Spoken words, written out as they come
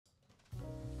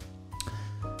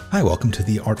Hi, welcome to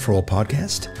the Art for All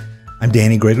podcast. I'm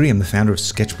Danny Gregory. I'm the founder of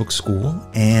Sketchbook Skool.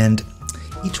 And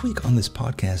each week on this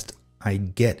podcast, I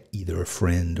get either a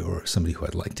friend or somebody who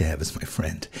I'd like to have as my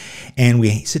friend. And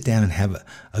we sit down and have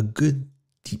a good,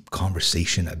 deep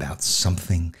conversation about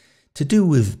something to do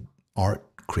with art,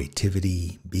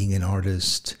 creativity, being an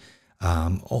artist.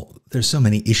 There's so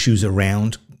many issues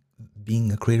around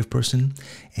being a creative person,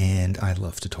 and I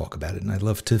love to talk about it. And I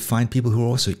love to find people who are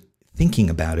also thinking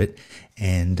about it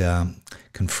and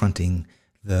confronting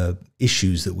the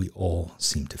issues that we all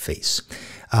seem to face.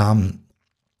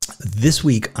 This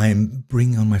week, I'm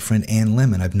bringing on my friend Ann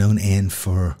Lemon. I've known Ann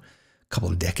for a couple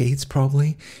of decades,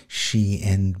 probably. She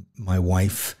and my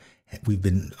wife, we've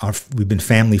been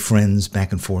family friends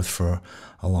back and forth for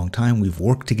a long time. We've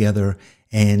worked together,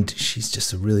 and she's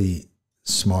just a really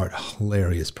smart,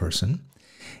 hilarious person.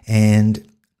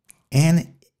 And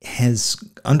Ann has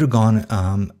undergone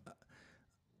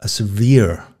a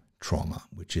severe trauma,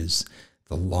 which is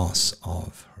the loss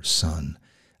of her son.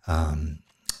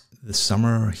 The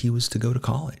summer he was to go to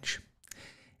college.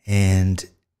 And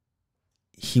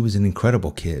he was an incredible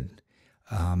kid.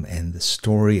 And the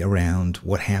story around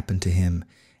what happened to him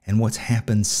and what's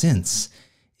happened since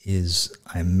is,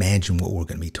 I imagine, what we're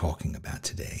going to be talking about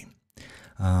today.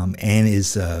 Anne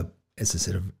is, as I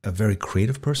said, a very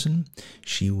creative person.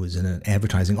 She was an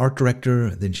advertising art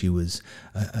director. Then she was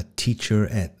a teacher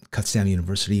at Kutztown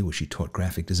University, where she taught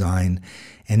graphic design.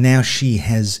 And now she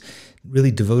has really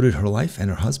devoted her life and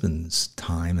her husband's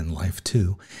time and life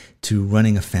too to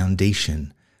running a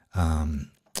foundation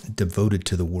devoted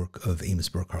to the work of Amos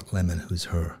Burkhart Lemon, who's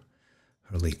her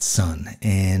late son.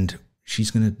 And she's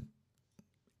going to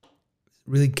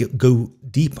really go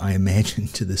deep, I imagine,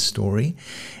 to this story.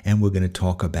 And we're going to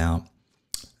talk about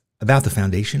the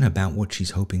foundation, about what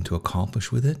she's hoping to accomplish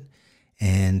with it,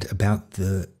 and about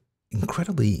the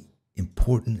incredibly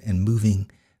important and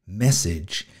moving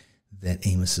message that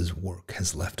Amos's work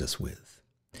has left us with.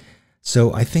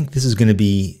 So I think this is going to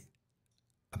be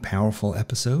a powerful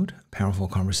episode, a powerful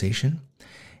conversation.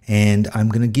 And I'm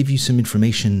going to give you some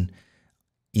information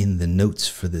in the notes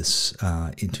for this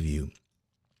interview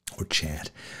or chat,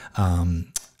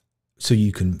 so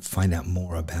you can find out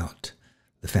more about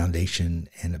the foundation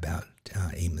and about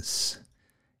Amos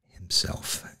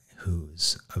himself,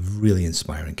 who's a really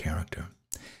inspiring character.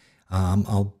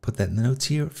 I'll put that in the notes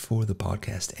here for the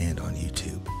podcast and on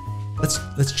YouTube.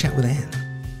 Let's chat with Ann.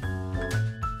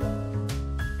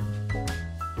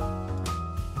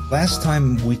 Last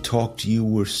time we talked, you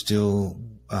were still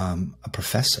a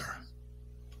professor.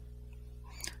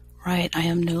 Right. I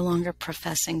am no longer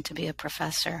professing to be a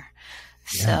professor.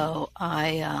 Yeah. So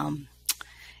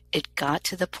it got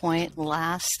to the point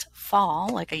last fall,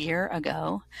 like a year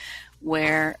ago,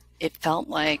 where it felt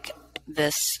like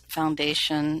this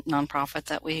foundation nonprofit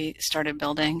that we started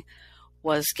building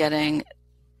was getting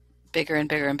bigger and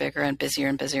bigger and bigger and busier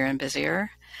and busier and busier.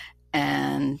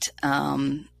 And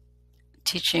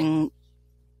teaching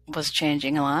was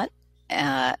changing a lot,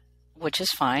 which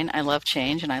is fine. I love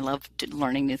change and I love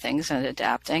learning new things and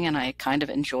adapting. And I kind of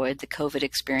enjoyed the COVID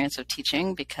experience of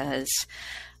teaching because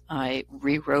I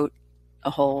rewrote a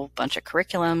whole bunch of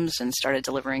curriculums and started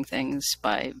delivering things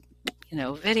by,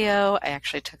 video. I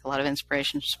actually took a lot of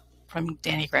inspiration from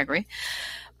Danny Gregory,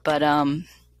 but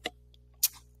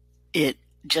it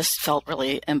just felt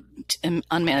really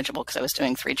unmanageable because I was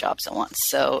doing 3 jobs at once.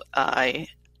 So I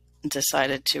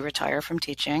decided to retire from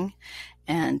teaching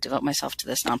and devote myself to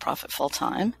this nonprofit full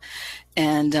time.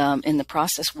 And in the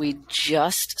process, we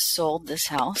just sold this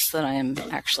house that I am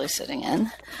actually sitting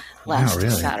in last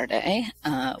Saturday.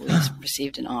 We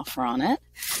received an offer on it,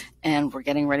 and we're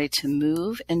getting ready to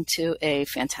move into a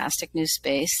fantastic new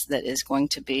space that is going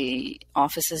to be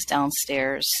offices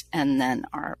downstairs and then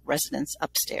our residence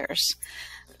upstairs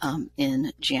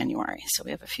in January. So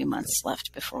we have a few months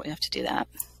left before we have to do that.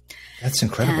 That's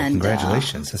incredible. And,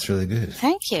 congratulations. That's really good.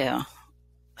 Thank you.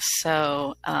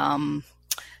 So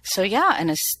yeah,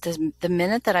 and it's the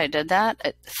minute that I did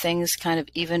that, things kind of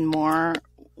even more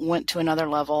went to another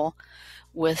level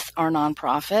with our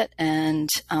nonprofit and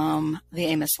the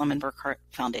Amos Lemon Burkhart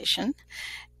Foundation.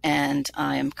 And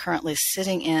I am currently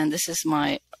sitting in, this is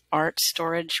my art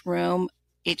storage room.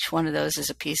 Each one of those is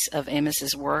a piece of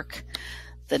Amos's work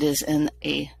that is in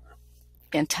a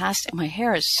fantastic, my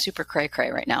hair is super cray-cray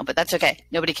right now, but that's okay.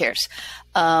 Nobody cares.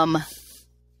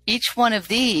 Each one of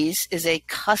these is a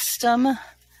custom-made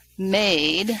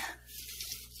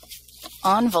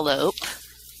envelope.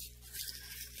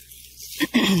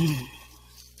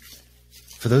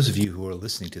 For those of you who are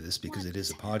listening to this, because it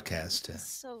is a podcast,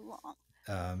 so long.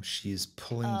 She's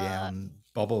pulling down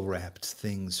bubble-wrapped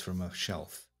things from a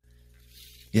shelf.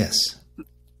 Yes.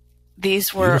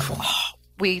 These were, Beautiful.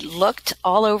 we looked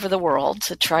all over the world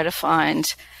to try to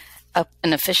find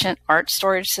an efficient art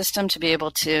storage system to be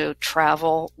able to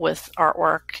travel with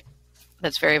artwork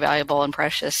that's very valuable and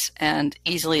precious and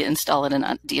easily install it and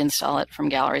deinstall it from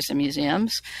galleries and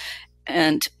museums.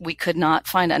 And we could not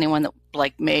find anyone that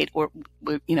like made, or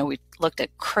we looked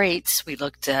at crates, we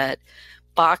looked at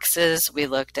boxes, we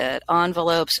looked at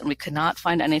envelopes, and we could not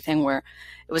find anything where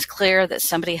it was clear that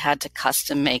somebody had to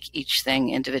custom make each thing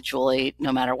individually,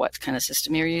 no matter what kind of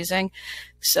system you're using.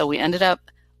 So we ended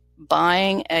up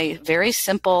buying a very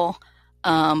simple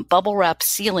bubble wrap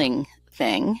sealing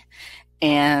thing,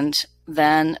 and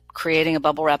then creating a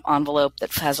bubble wrap envelope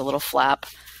that has a little flap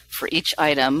for each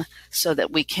item so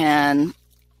that we can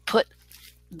put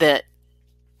the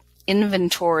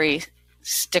inventory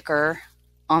sticker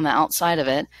on the outside of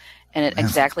it, and it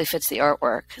exactly fits the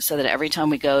artwork, so that every time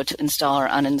we go to install or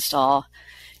uninstall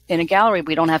in a gallery,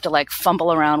 we don't have to like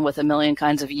fumble around with a million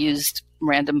kinds of used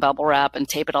random bubble wrap and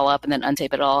tape it all up and then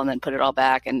untape it all and then put it all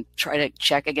back and try to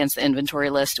check against the inventory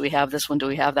list. Do we have this one? Do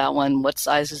we have that one? What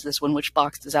size is this one? Which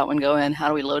box does that one go in? How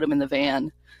do we load them in the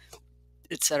van?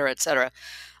 Et cetera, et cetera.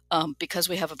 Because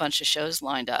we have a bunch of shows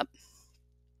lined up,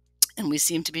 and we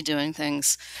seem to be doing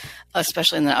things,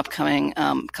 especially in the upcoming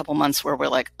couple months, where we're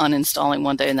like uninstalling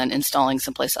one day and then installing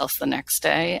someplace else the next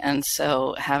day. And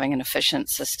so having an efficient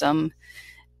system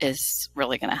is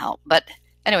really going to help. But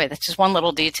anyway, that's just one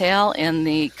little detail in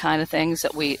the kind of things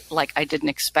that I didn't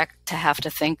expect to have to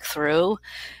think through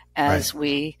as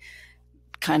we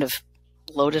kind of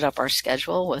loaded up our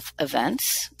schedule with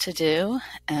events to do.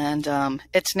 And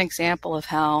it's an example of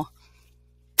how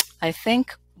I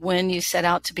think when you set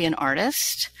out to be an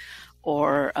artist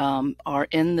or are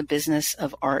in the business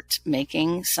of art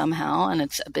making somehow, and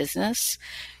it's a business,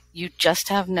 you just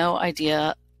have no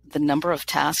idea the number of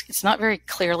tasks. It's not very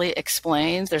clearly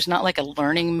explained. There's not like a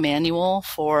learning manual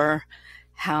for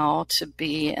how to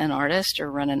be an artist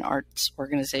or run an arts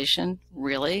organization,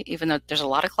 really, even though there's a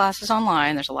lot of classes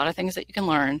online, there's a lot of things that you can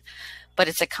learn, but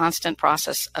it's a constant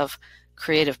process of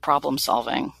creative problem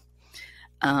solving.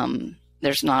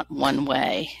 There's not one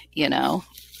way,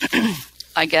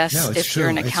 I guess if you're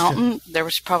an accountant, there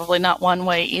was probably not one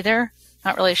way either.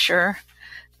 Not really sure.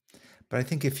 But I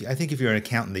think if you're an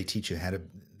accountant, they teach you how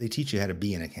to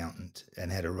be an accountant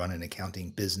and how to run an accounting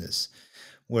business.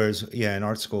 Whereas, in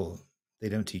art school, they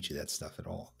don't teach you that stuff at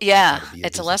all. Yeah,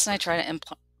 it's a lesson I try to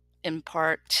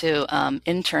impart to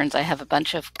interns. I have a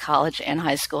bunch of college and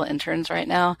high school interns right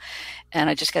now, and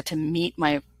I just got to meet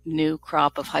my new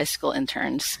crop of high school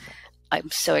interns. I'm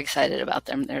so excited about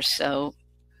them. They're so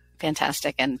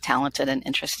fantastic and talented and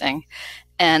interesting.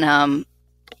 And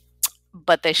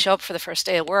but they show up for the first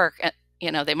day of work,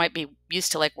 and they might be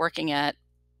used to like working at,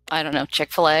 I don't know,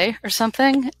 Chick-fil-A or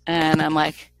something. And I'm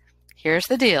like, here's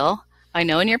the deal. I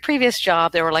know in your previous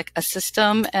job, there were like a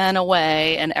system and a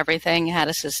way, and everything had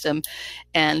a system.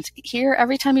 And here,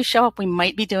 every time you show up, we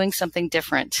might be doing something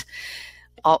different.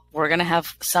 We're going to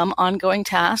have some ongoing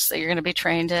tasks that you're going to be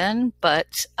trained in.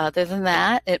 But other than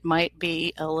that, it might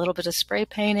be a little bit of spray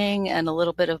painting and a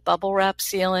little bit of bubble wrap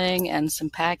sealing and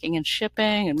some packing and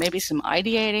shipping and maybe some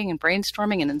ideating and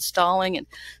brainstorming and installing and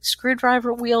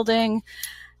screwdriver wielding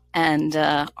and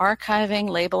archiving,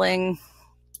 labeling,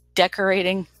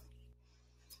 decorating.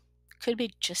 Could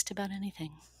be just about anything.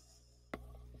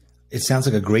 It sounds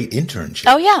like a great internship.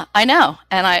 Oh yeah, I know.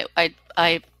 And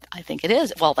I think it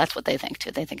is. Well, that's what they think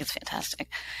too. They think it's fantastic.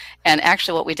 And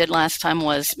actually what we did last time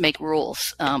was make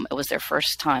rules. It was their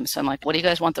first time. So I'm like, what do you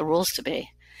guys want the rules to be?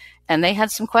 And they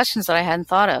had some questions that I hadn't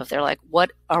thought of. They're like,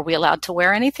 what, are we allowed to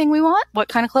wear anything we want? What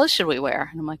kind of clothes should we wear?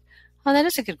 And I'm like, oh, that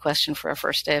is a good question for a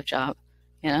first day of job,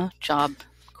 job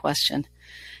question.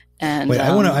 And wait,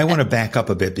 I want to back up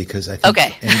a bit because I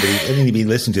think anybody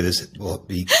listening to this will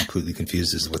be completely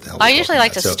confused as to what the hell. I usually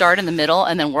like to start in the middle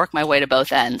and then work my way to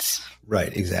both ends.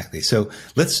 Right, exactly. So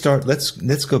let's start.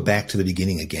 Let's go back to the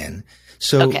beginning again.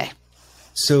 So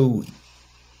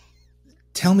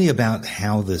tell me about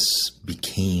how this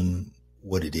became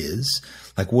what it is.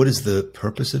 Like, what is the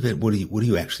purpose of it? What are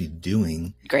you actually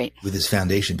doing? Great. With this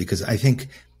foundation? Because I think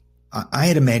I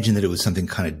had imagined that it was something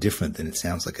kind of different than it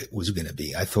sounds like it was going to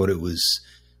be. I thought it was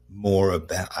more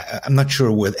about, I'm not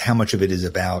sure how much of it is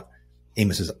about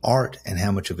Amos's art and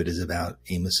how much of it is about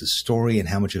Amos's story and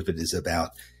how much of it is about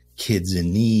kids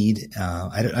in need.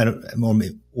 I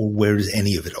don't, or where is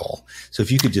any of it all? So if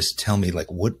you could just tell me,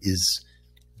 like, what is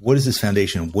this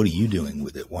foundation? What are you doing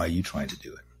with it? Why are you trying to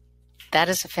do it? That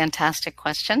is a fantastic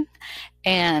question.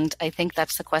 And I think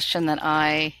that's the question that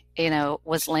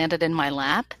was landed in my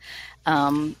lap.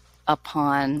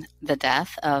 upon the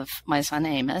death of my son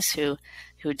Amos, who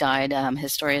died.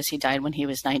 His story is he died when he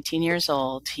was 19 years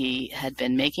old. He had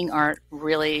been making art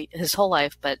really his whole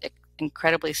life, but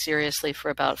incredibly seriously for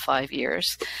about 5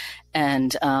 years,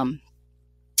 and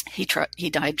he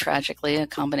died tragically. A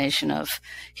combination of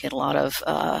he had a lot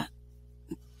of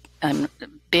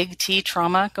big T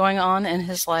trauma going on in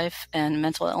his life, and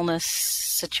mental illness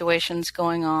situations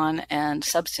going on, and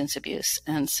substance abuse.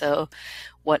 And so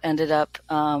what ended up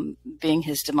being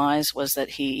his demise was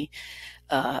that he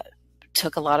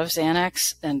took a lot of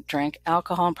Xanax and drank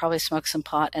alcohol and probably smoked some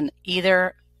pot, and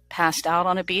either passed out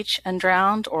on a beach and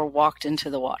drowned, or walked into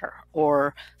the water,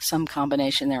 or some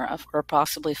combination thereof, or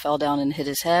possibly fell down and hit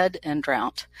his head and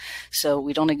drowned. So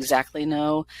we don't exactly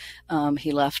know.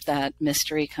 He left that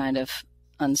mystery kind of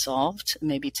unsolved,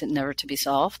 maybe never to be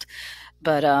solved.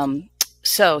 But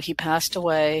so he passed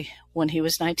away when he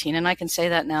was 19, and I can say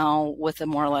that now with a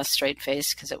more or less straight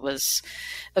face because it was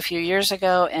a few years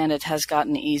ago, and it has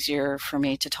gotten easier for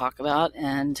me to talk about.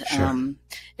 And sure.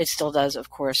 It still does, of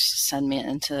course, send me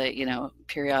into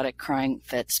periodic crying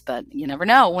fits, but you never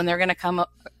know when they're going to come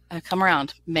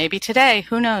around. Maybe today,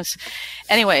 who knows?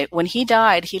 Anyway, when he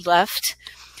died, he left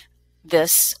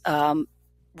this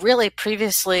really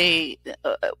previously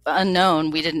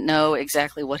unknown, we didn't know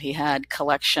exactly what he had,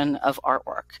 collection of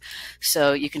artwork.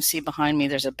 So you can see behind me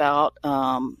there's about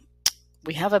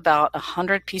we have about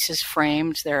 100 pieces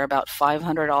framed. There are about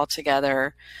 500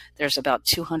 altogether. There's about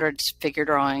 200 figure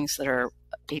drawings that are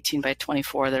 18 by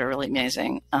 24 that are really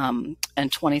amazing, and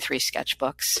 23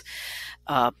 sketchbooks,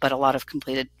 but a lot of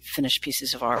completed finished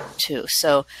pieces of art too.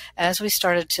 So as we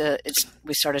started to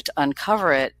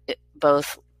uncover it,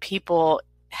 both people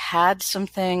had some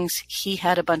things. He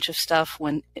had a bunch of stuff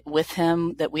with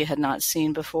him that we had not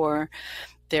seen before.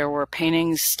 There were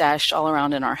paintings stashed all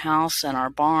around in our house and our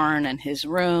barn and his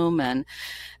room and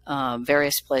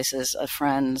various places.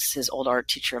 Friends, his old art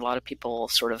teacher, a lot of people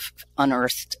sort of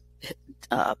unearthed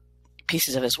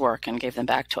pieces of his work and gave them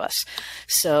back to us.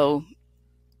 So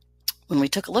when we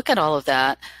took a look at all of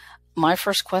that, my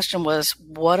first question was,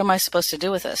 what am I supposed to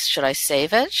do with this? Should I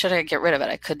save it? Should I get rid of it?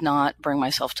 I could not bring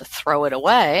myself to throw it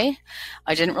away.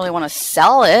 I didn't really want to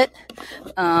sell it.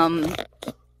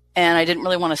 And I didn't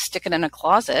really want to stick it in a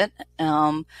closet.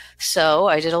 So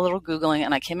I did a little Googling,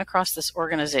 and I came across this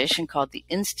organization called the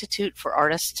Institute for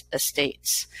Artist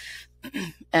Estates.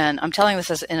 And I'm telling this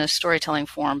as in a storytelling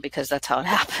form because that's how it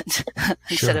happened,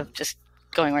 instead of just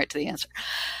going right to the answer.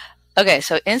 Okay,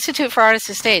 so Institute for Artist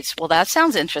Estates. Well, that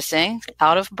sounds interesting.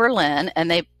 Out of Berlin,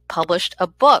 and they published a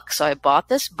book. So I bought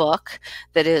this book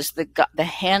that is the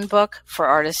Handbook for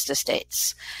Artist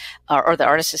Estates, or the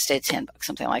Artist Estates Handbook,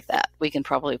 something like that. We can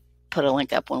probably put a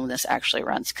link up when this actually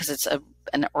runs, because it's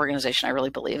an organization I really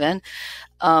believe in.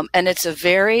 And it's a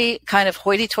very kind of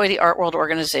hoity-toity art world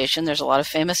organization. There's a lot of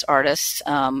famous artists.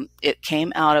 It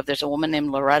came out of, there's a woman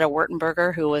named Loretta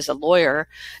Wertenberger who was a lawyer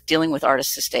dealing with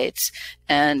artist estates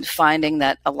and finding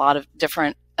that a lot of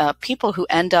different people who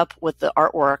end up with the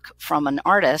artwork from an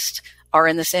artist are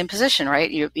in the same position,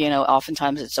 right? You know,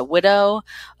 oftentimes it's a widow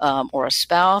or a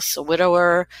spouse, a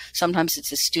widower. Sometimes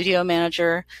it's a studio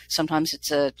manager. Sometimes it's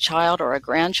a child or a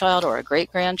grandchild or a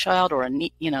great-grandchild or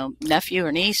a nephew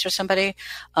or niece or somebody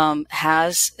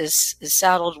is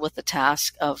saddled with the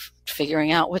task of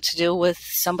figuring out what to do with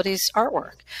somebody's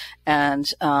artwork. And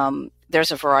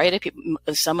there's a variety of people.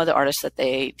 Some of the artists that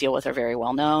they deal with are very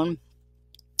well known.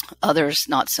 Others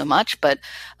not so much, but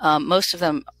most of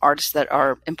them artists that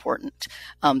are important,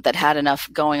 that had enough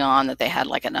going on that they had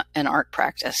like an art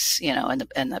practice,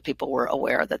 and that people were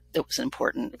aware that it was an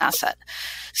important asset.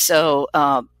 So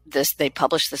they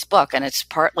published this book, and it's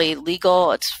partly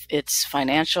legal, it's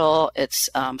financial, it's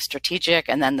strategic,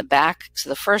 and then the back. So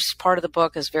the first part of the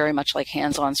book is very much like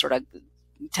hands-on sort of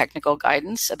technical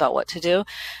guidance about what to do,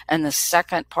 and the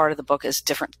second part of the book is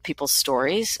different people's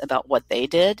stories about what they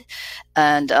did,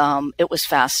 and it was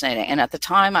fascinating. And at the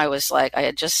time, I was like,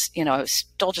 I was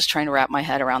still just trying to wrap my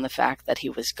head around the fact that he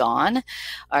was gone.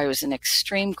 I was in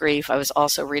extreme grief. I was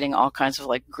also reading all kinds of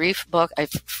like grief book.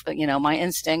 My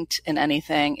instinct in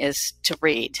anything is to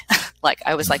read. Like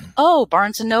I was like, oh,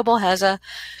 Barnes and Noble has a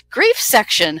grief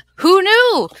section. Who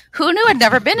knew? I'd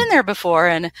never been in there before,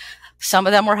 and some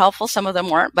of them were helpful, some of them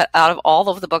weren't. But out of all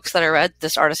of the books that I read,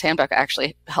 this artist handbook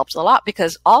actually helps a lot,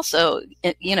 because also,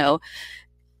 on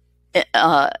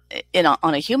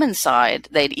a human side,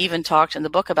 they'd even talked in the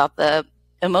book about the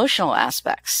emotional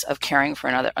aspects of caring for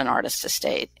an artist's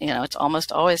estate. It's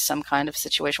almost always some kind of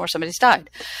situation where somebody's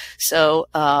died. So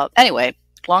anyway,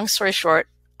 long story short,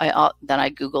 then I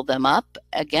Googled them up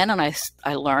again, and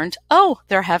I learned, oh,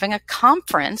 they're having a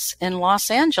conference in Los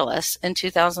Angeles in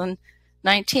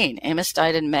 2019. Amos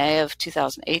died in May of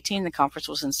 2018. The conference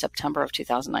was in September of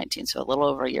 2019, so a little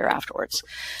over a year afterwards,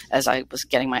 as I was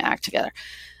getting my act together.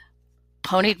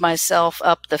 Ponied myself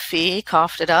up the fee,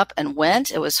 coughed it up, and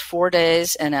went. It was 4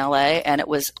 days in LA, and it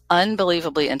was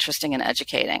unbelievably interesting and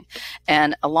educating.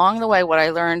 And along the way, what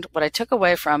I learned, what I took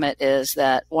away from it is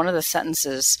that one of the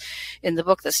sentences in the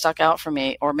book that stuck out for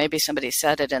me, or maybe somebody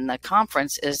said it in the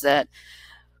conference, is that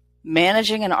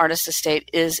managing an artist estate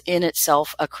is in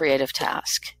itself a creative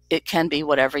task. It can be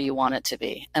whatever you want it to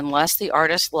be, unless the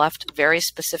artist left very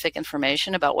specific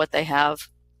information about what they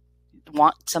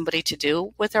want somebody to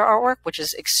do with their artwork, which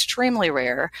is extremely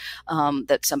rare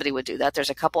that somebody would do that. There's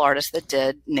a couple artists that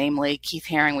did, namely Keith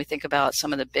Haring. We think about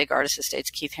some of the big artist estates.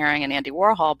 Keith Haring and Andy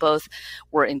Warhol both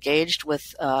were engaged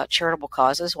with charitable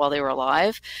causes while they were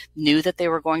alive, knew that they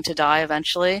were going to die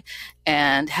eventually,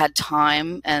 and had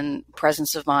time and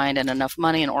presence of mind and enough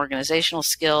money and organizational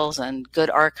skills and good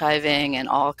archiving and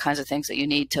all kinds of things that you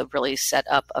need to really set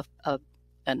up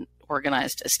an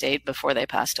organized estate before they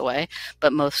passed away,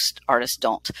 but most artists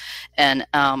don't. And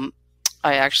I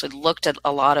actually looked at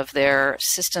a lot of their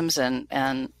systems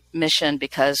and mission,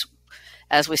 because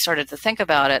as we started to think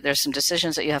about it, there's some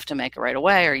decisions that you have to make right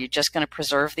away. Are you just going to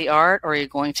preserve the art, or are you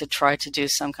going to try to do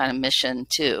some kind of mission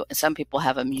too? And some people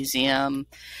have a museum,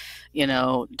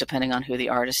 depending on who the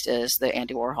artist is. The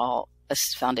Andy Warhol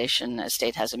Foundation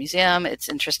estate has a museum. It's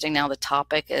interesting now. The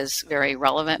topic is very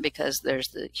relevant because there's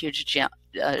the huge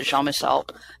Jean-Michel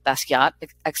Basquiat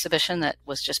exhibition that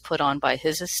was just put on by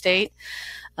his estate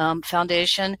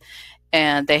foundation,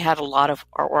 and they had a lot of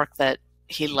artwork that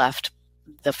he left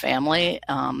the family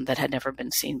that had never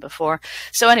been seen before.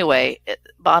 So anyway,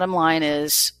 bottom line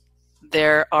is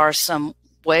there are some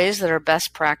ways that are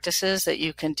best practices that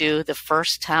you can do. The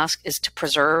first task is to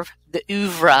preserve the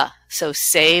oeuvre. So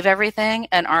save everything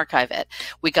and archive it.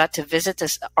 We got to visit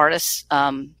this artist's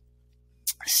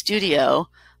studio.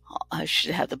 I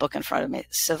should have the book in front of me.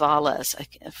 Civales,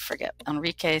 I forget,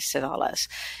 Enrique Civales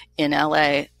in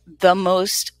LA. The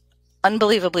most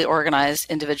unbelievably organized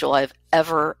individual I've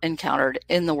ever encountered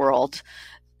in the world,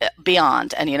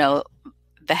 beyond. And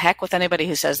the heck with anybody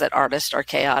who says that artists are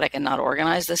chaotic and not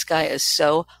organized. This guy is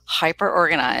so hyper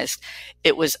organized.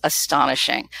 It was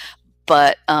astonishing,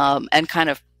 but and kind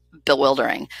of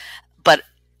bewildering. But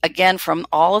again, from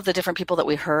all of the different people that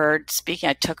we heard speaking,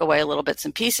 I took away little bits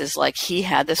and pieces. Like, he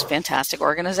had this fantastic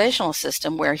organizational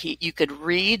system where you could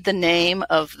read the name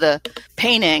of the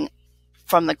painting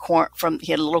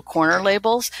he had little corner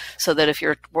labels, so that if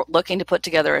you're looking to put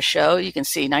together a show, you can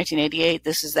see 1988,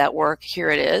 this is that work, here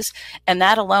it is. And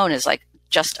that alone is like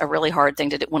just a really hard thing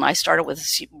to do. When I started with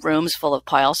rooms full of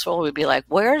piles full, we'd be like,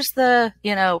 where's the,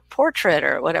 portrait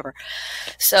or whatever.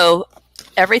 So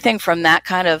everything from that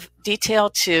kind of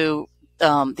detail to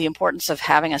the importance of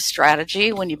having a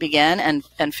strategy when you begin,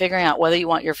 and figuring out whether you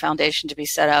want your foundation to be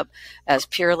set up as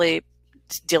purely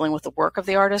dealing with the work of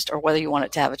the artist, or whether you want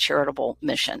it to have a charitable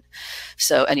mission.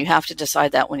 So, and you have to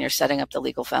decide that when you're setting up the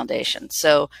legal foundation.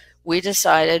 So we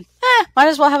decided, might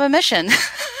as well have a mission,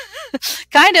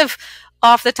 kind of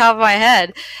off the top of my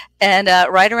head. And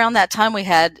right around that time, we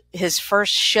had his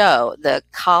first show. The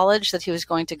college that he was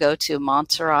going to go to,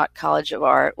 Montserrat College of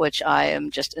Art, which I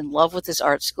am just in love with this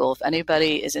art school. If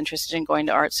anybody is interested in going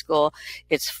to art school,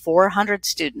 it's 400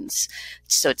 students.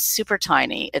 So it's super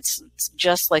tiny. It's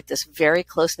just like this very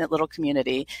close-knit little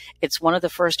community. It's one of the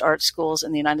first art schools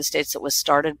in the United States that was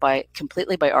started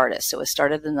completely by artists. It was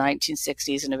started in the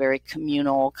 1960s in a very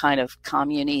communal, kind of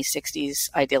commune-y 60s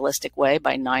idealistic way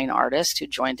by 9 artists who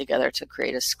joined together to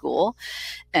create a school.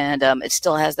 And it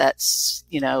still has that,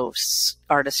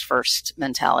 artist first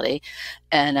mentality.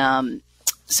 And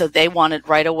so they wanted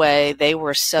right away, they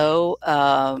were so,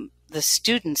 the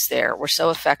students there were so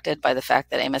affected by the fact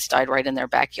that Amos died right in their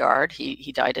backyard.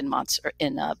 He died in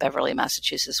Beverly,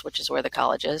 Massachusetts, which is where the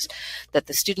college is, that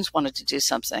the students wanted to do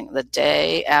something. The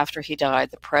day after he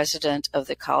died, the president of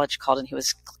the college called, and he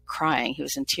was crying. He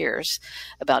was in tears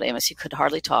about Amos. He could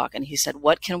hardly talk. And he said,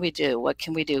 what can we do? What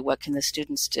can we do? What can the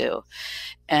students do?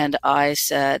 And I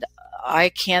said, I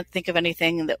can't think of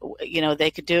anything that,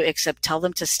 they could do except tell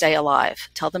them to stay alive.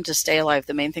 Tell them to stay alive.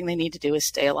 The main thing they need to do is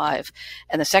stay alive.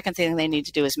 And the second thing they need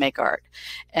to do is make art.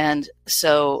 And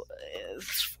so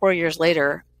 4 years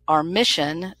later, our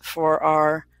mission for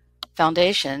our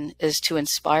foundation is to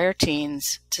inspire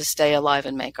teens to stay alive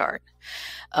and make art.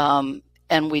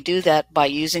 And we do that by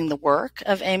using the work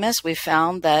of Amos. We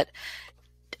found that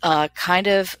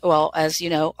as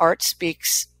art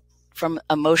speaks from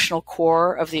emotional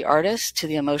core of the artist to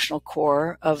the emotional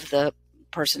core of the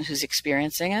person who's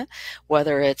experiencing it,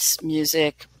 whether it's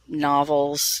music,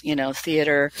 novels,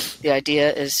 theater. The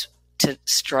idea is to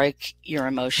strike your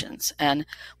emotions. And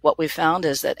what we found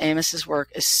is that Amos's work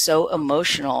is so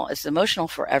emotional. It's emotional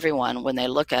for everyone when they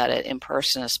look at it in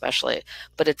person, especially,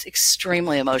 but it's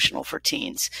extremely emotional for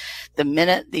teens. The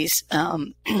minute these,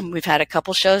 we've had a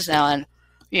couple shows now, and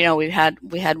we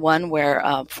had one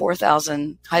where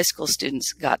 4,000 high school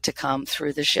students got to come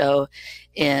through the show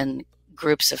in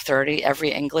groups of 30.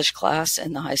 Every English class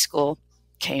in the high school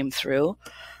came through.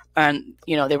 And,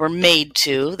 they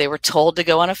were told to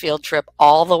go on a field trip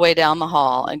all the way down the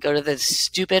hall and go to the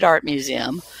stupid art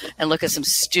museum and look at some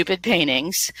stupid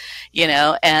paintings,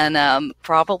 and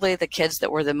probably the kids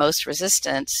that were the most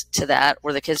resistant to that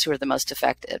were the kids who were the most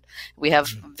affected. We have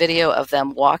video of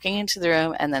them walking into the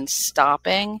room and then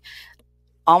stopping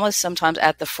almost sometimes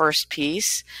at the first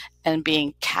piece and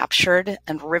being captured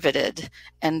and riveted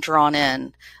and drawn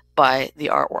in by the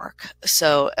artwork.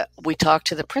 So we talked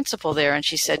to the principal there, and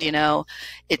she said,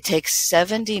 it takes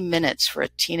 70 minutes for a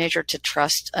teenager to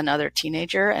trust another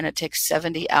teenager, and it takes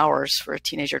 70 hours for a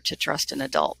teenager to trust an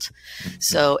adult.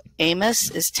 So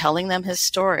Amos is telling them his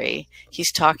story.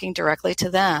 He's talking directly to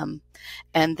them,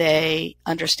 and they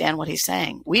understand what he's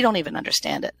saying. We don't even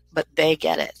understand it, but they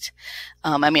get it.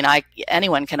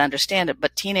 Anyone can understand it,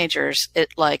 but teenagers,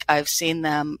 I've seen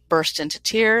them burst into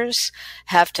tears,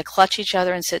 have to clutch each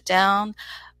other and sit down,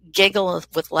 giggle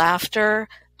with laughter,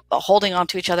 holding on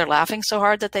to each other, laughing so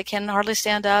hard that they can hardly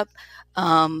stand up,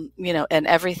 and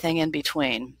everything in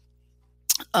between.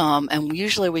 And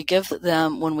usually we give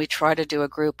them, when we try to do a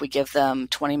group, we give them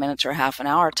 20 minutes or half an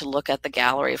hour to look at the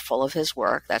gallery full of his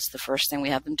work. That's the first thing we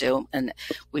have them do. And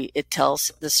it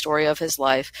tells the story of his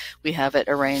life. We have it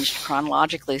arranged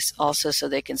chronologically also so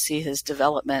they can see his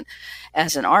development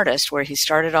as an artist, where he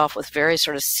started off with very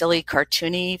sort of silly,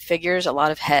 cartoony figures, a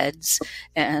lot of heads.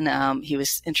 And he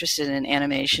was interested in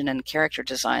animation and character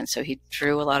design. So he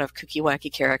drew a lot of kooky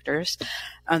wacky characters.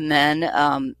 And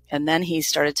then he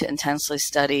started to intensely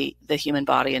study the human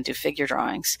body and do figure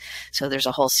drawings. So there's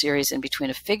a whole series in between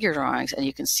of figure drawings, and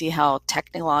you can see how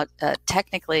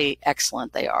technically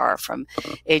excellent they are. From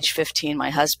age 15, my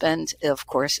husband, of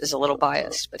course, is a little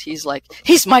biased, but he's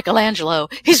Michelangelo.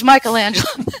 He's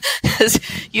Michelangelo.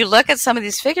 You look at some of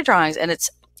these figure drawings, and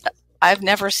I've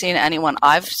never seen anyone.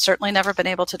 I've certainly never been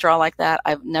able to draw like that.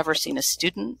 I've never seen a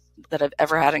student that I've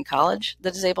ever had in college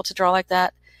that is able to draw like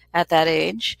that at that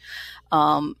age.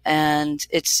 And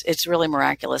it's really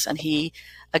miraculous. And he,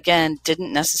 again,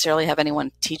 didn't necessarily have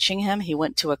anyone teaching him. He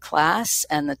went to a class,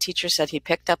 and the teacher said he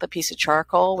picked up a piece of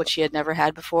charcoal, which he had never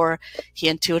had before. He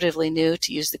intuitively knew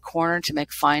to use the corner to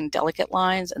make fine, delicate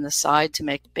lines and the side to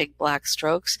make big black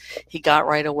strokes. He got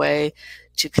right away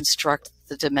to construct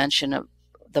the dimension of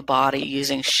the body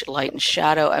using light and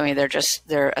shadow.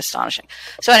 They're astonishing.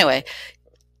 So anyway,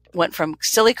 went from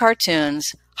silly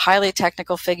cartoons, highly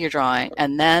technical figure drawing,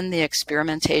 and then the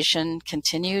experimentation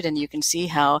continued, and you can see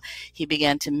how he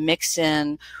began to mix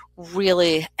in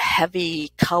really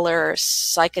heavy color,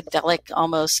 psychedelic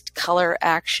almost color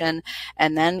action,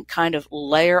 and then kind of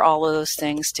layer all of those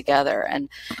things together. And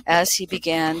as he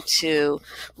began to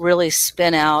really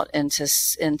spin out into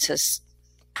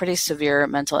pretty severe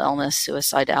mental illness,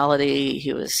 suicidality,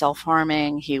 he was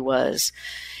self-harming, he was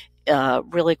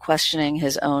really questioning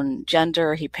his own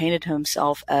gender. He painted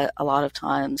himself a lot of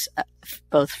times,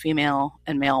 both female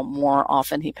and male. More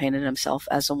often, he painted himself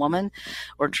as a woman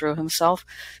or drew himself.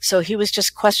 So he was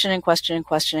just questioning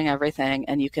everything.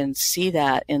 And you can see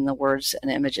that in the words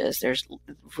and images. There's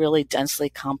really densely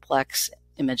complex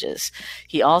images.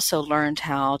 He also learned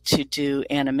how to do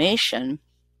animation.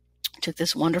 Took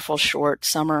this wonderful short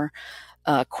summer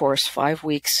course, 5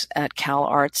 weeks at Cal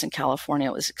Arts in California.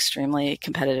 It was extremely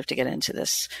competitive to get into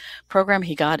this program.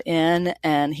 He got in,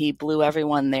 and he blew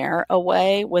everyone there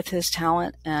away with his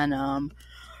talent. And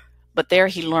but there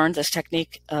he learned this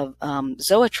technique of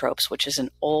zoetropes, which is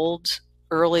an old,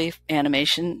 early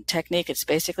animation technique. It's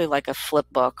basically like a flip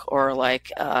book or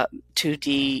like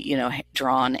 2D,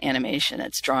 drawn animation.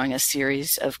 It's drawing a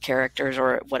series of characters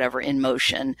or whatever in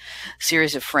motion,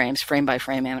 series of frames, frame by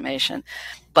frame animation.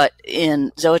 But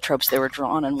in zoetropes, they were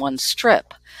drawn in one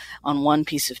strip on one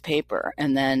piece of paper.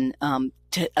 And then,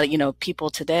 people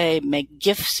today make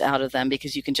GIFs out of them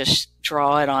because you can just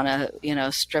draw it on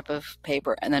a, strip of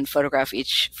paper and then photograph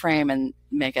each frame and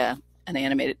make an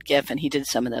animated GIF. And he did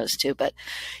some of those too, but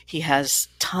he has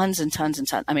tons and tons and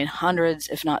tons, hundreds,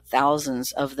 if not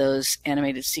thousands of those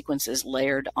animated sequences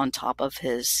layered on top of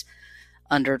his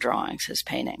underdrawings, his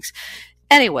paintings.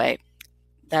 Anyway,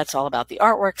 that's all about the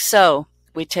artwork. So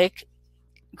we take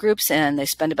groups in. They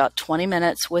spend about 20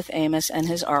 minutes with Amos and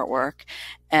his artwork.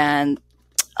 And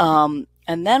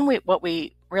then what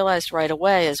we realized right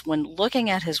away is when looking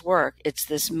at his work, it's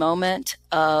this moment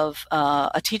of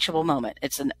a teachable moment.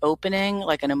 It's an opening,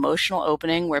 like an emotional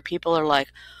opening where people are like,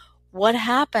 what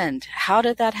happened? How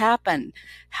did that happen?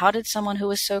 How did someone who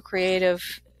was so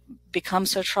creative become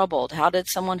so troubled? How did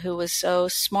someone who was so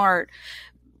smart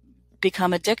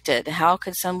become addicted? How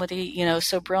could somebody,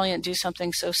 so brilliant do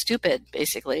something so stupid,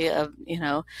 basically,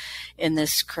 in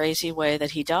this crazy way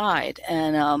that he died?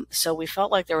 And so we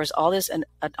felt like there was all this, an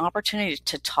opportunity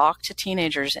to talk to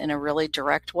teenagers in a really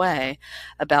direct way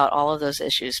about all of those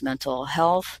issues: mental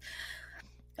health,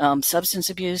 substance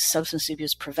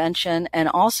abuse prevention, and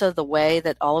also the way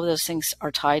that all of those things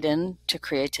are tied in to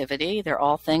creativity. They're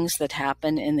all things that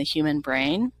happen in the human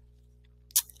brain.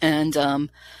 And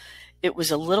it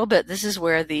was a little bit, this is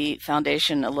where the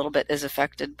foundation a little bit is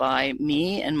affected by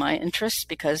me and my interests,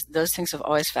 because those things have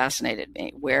always fascinated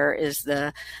me. Where is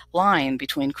the line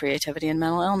between creativity and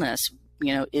mental illness?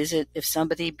 Is it, if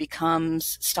somebody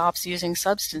stops using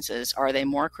substances, are they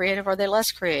more creative? Are they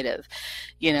less creative?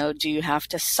 Do you have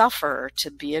to suffer to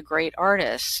be a great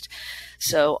artist?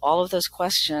 So all of those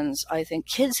questions, I think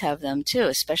kids have them too,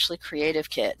 especially creative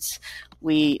kids.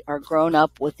 We are grown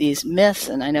up with these myths,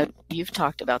 and I know you've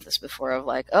talked about this before, of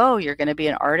like, oh, you're going to be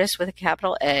an artist with a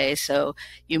capital A, so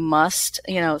you must,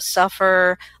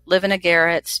 suffer, live in a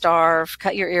garret, starve,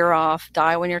 cut your ear off,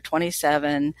 die when you're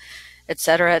 27, et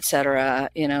cetera, et cetera.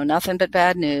 Nothing but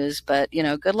bad news, but,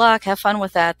 good luck, have fun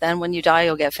with that. Then when you die,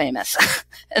 you'll get famous.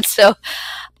 And so,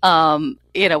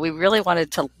 we really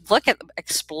wanted to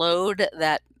explode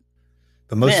that.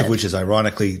 But most of which is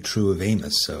ironically true of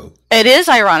Amos. So it is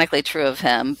ironically true of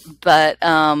him, but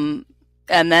and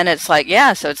then it's like,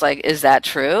 yeah, so it's like, is that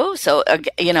true? So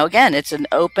again, it's an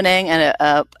opening and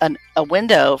a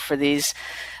window for these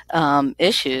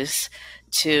issues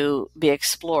to be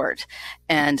explored.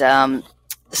 And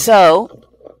so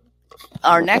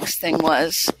our next thing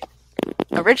was,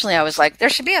 originally I was like, there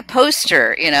should be a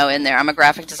poster, in there. I'm a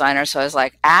graphic designer, so I was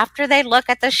like, after they look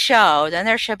at the show, then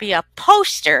there should be a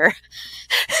poster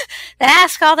that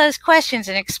asks all those questions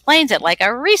and explains it like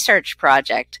a research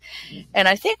project. And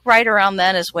I think right around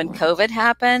then is when COVID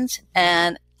happened.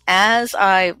 And as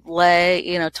I lay,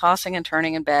 tossing and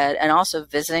turning in bed, and also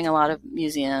visiting a lot of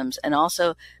museums, and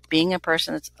also being a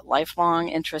person that's lifelong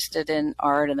interested in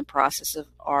art and the process of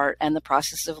art and the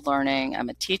process of learning. I'm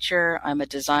a teacher, I'm a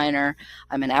designer,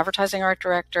 I'm an advertising art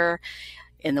director.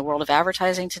 In the world of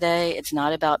advertising today, it's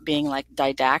not about being like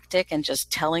didactic and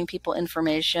just telling people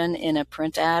information in a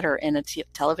print ad or in a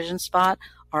television spot.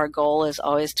 Our goal is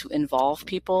always to involve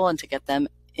people and to get them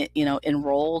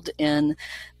enrolled in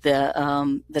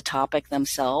the topic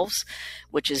themselves,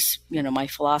 which is, my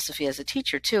philosophy as a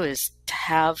teacher too, is to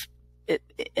have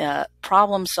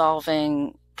problem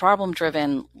solving, problem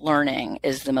driven learning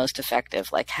is the most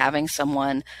effective. Like having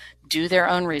someone do their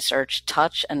own research,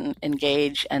 touch and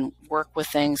engage and work with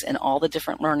things in all the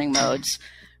different learning modes: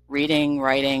 reading,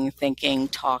 writing, thinking,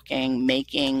 talking,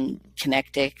 making,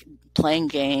 connecting, playing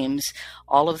games.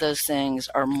 All of those things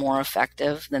are more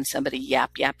effective than somebody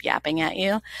yapping at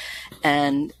you.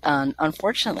 And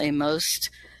unfortunately, most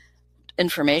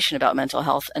information about mental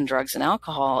health and drugs and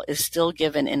alcohol is still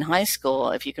given in high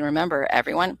school. If you can remember,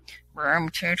 everyone, room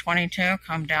 222,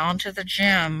 come down to the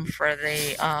gym for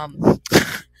the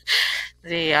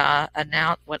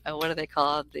what do they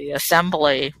call it? The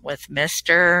assembly with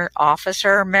Mr.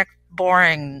 Officer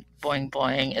McBoring Boing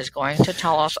Boing is going to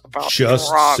tell us about just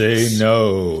drugs. Say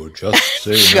no. Just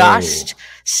say Just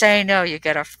say no. You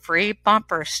get a free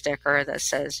bumper sticker that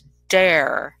says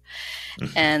dare.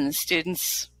 And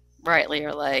students rightly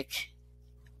are like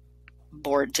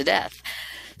bored to death.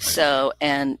 So,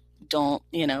 and don't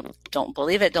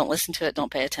believe it, don't listen to it,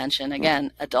 don't pay attention.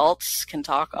 Again, adults can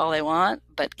talk all they want,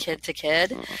 but kid to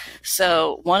kid.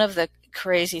 So one of the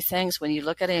crazy things when you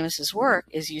look at Amos's work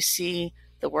is you see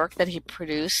the work that he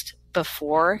produced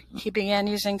before he began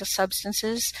using the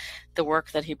substances, the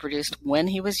work that he produced when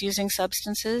he was using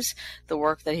substances, the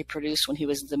work that he produced when he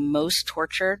was the most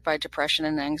tortured by depression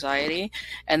and anxiety,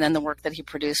 and then the work that he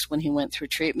produced when he went through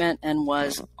treatment and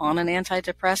was on an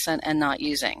antidepressant and not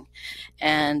using.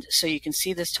 And so you can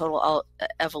see this total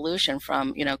evolution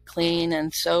from, clean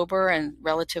and sober and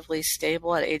relatively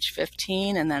stable at age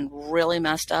 15, and then really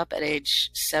messed up at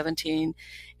age 17,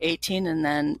 18, and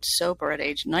then sober at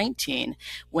age 19,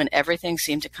 when everything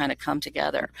seemed to kind of come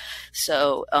together.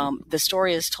 So the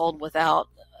story is told without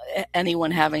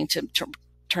anyone having to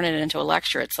turn it into a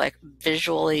lecture. It's like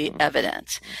visually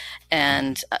evident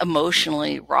and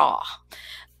emotionally raw.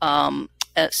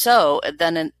 So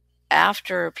then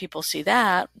after people see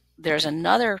that, there's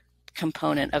another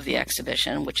component of the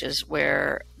exhibition, which is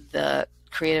where the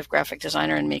creative graphic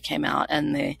designer in me came out,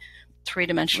 and the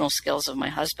three-dimensional skills of my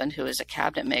husband, who is a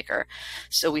cabinet maker.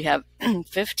 So we have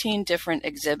 15 different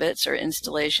exhibits or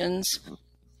installations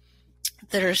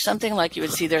that are something like you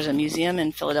would see. There's a museum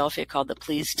in Philadelphia called the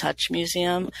Please Touch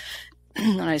Museum,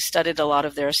 and I studied a lot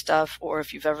of their stuff. Or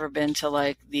if you've ever been to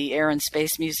like the Air and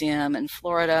Space Museum in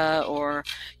Florida, or,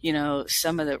 you know,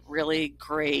 some of the really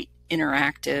great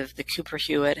interactive, the Cooper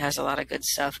Hewitt has a lot of good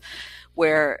stuff,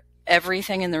 where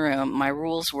everything in the room, my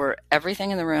rules were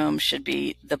everything in the room should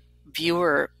be the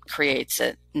viewer creates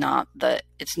it,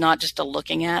 it's not just a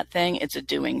looking at thing, it's a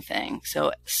doing thing.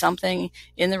 So something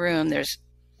in the room, there's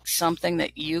something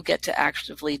that you get to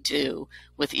actively do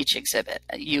with each exhibit,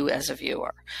 you as a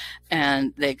viewer.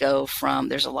 And they go from,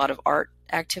 there's a lot of art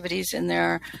activities in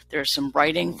there, there's some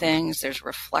writing things, there's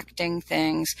reflecting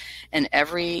things, and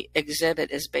every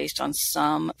exhibit is based on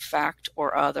some fact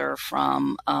or other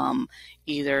from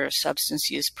either substance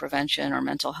use prevention or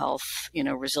mental health, you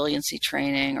know, resiliency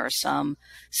training, or some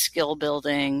skill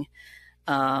building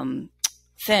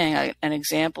thing. An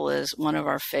example is one of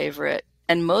our favorite,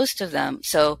 and most of them.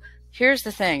 So here's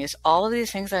the thing, is all of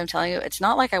these things that I'm telling you, it's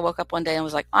not like I woke up one day and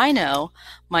was like, I know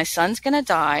my son's going to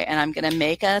die and I'm going to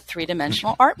make a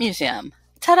three-dimensional art museum.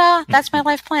 Ta-da! That's my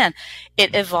life plan.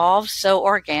 It evolved so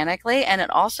organically, and it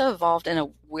also evolved in a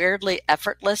weirdly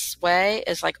effortless way.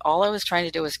 It's like all I was trying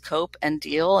to do was cope and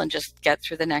deal and just get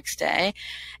through the next day.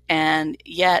 And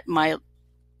yet my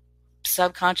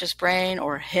subconscious brain,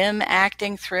 or him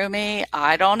acting through me,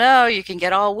 I don't know, you can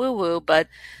get all woo-woo, but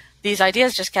these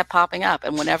ideas just kept popping up.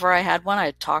 And whenever I had one,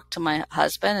 I'd talk to my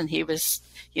husband, and he was,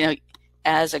 you know,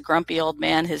 as a grumpy old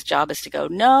man, his job is to go,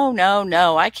 no, no,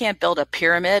 no, I can't build a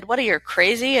pyramid. What are you,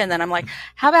 crazy? And then I'm like,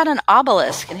 how about an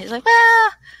obelisk? And he's like, well,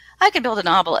 I could build an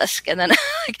obelisk. And then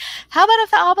like, how about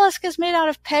if the obelisk is made out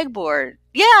of pegboard?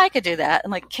 Yeah, I could do that.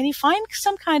 And like, can you find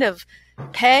some kind of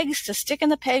pegs to stick in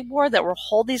the pegboard that will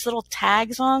hold these little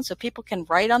tags on, so people can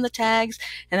write on the tags,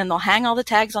 and then they'll hang all the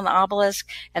tags on the obelisk,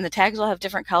 and the tags will have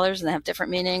different colors and they have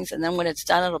different meanings, and then when it's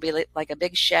done, it'll be like a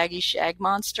big shaggy shag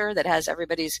monster that has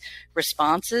everybody's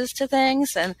responses to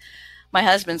things. And my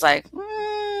husband's like,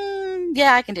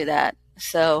 yeah, I can do that.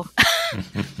 So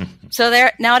so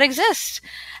there, now it exists.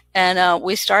 And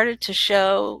we started to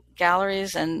show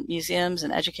galleries and museums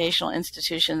and educational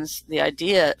institutions the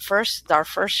idea. Our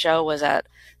first show was at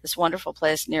this wonderful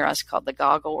place near us called the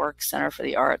Goggle Works Center for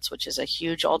the Arts, which is a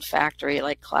huge old factory,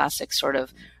 like classic sort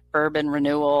of urban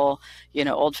renewal, you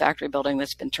know, old factory building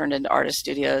that's been turned into artist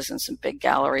studios and some big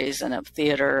galleries and a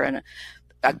theater and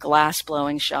a glass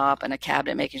blowing shop and a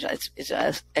cabinet making shop. It's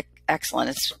excellent.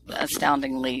 It's an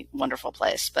astoundingly wonderful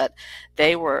place. But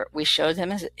we showed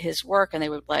him his work, and they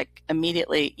were like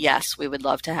immediately, yes, we would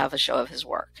love to have a show of his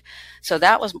work. So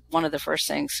that was one of the first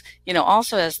things, you know.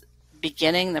 Also, as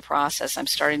beginning the process, I'm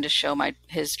starting to show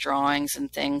his drawings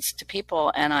and things to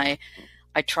people, and I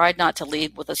tried not to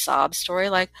lead with a sob story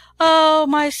like, oh,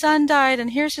 my son died and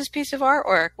here's his piece of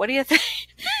artwork, what do you think?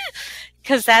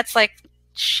 Because that's like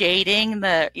shading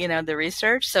the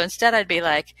research. So instead I'd be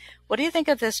like, what do you think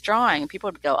of this drawing? And people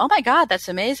would go, oh my God, that's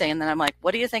amazing. And then I'm like,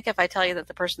 what do you think if I tell you that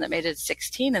the person that made it is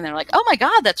 16? And they're like, oh my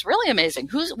God, that's really amazing.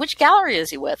 Which gallery is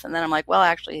he with? And then I'm like, well,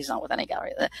 actually he's not with any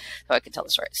gallery. So I could tell the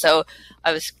story. So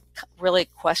I was really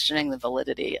questioning the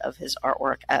validity of his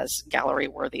artwork as gallery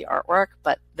worthy artwork.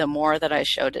 But the more that I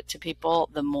showed it to people,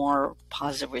 the more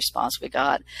positive response we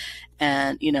got.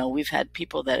 And, you know, we've had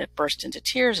people that have burst into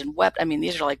tears and wept. I mean,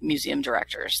 these are like museum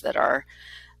directors that are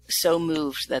so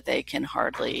moved that they can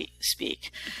hardly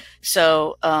speak.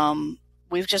 So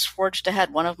we've just forged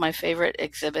ahead. One of my favorite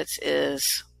exhibits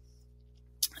is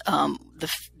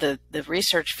the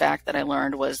research fact that I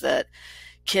learned was that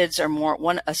kids are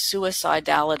a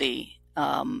suicidality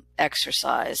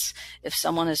exercise. If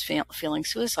someone is feeling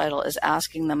suicidal, is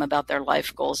asking them about their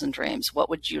life goals and dreams. What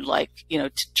would you like, you know,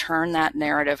 to turn that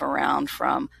narrative around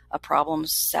from a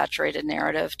problem-saturated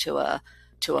narrative to a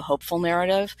hopeful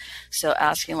narrative. So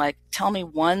asking like, tell me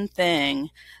one thing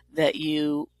that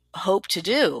you hope to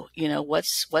do, you know,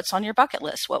 what's on your bucket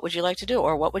list? What would you like to do?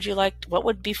 Or what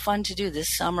would be fun to do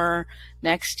this summer,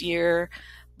 next year,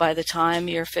 by the time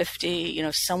you're 50, you know,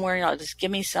 somewhere, you know, just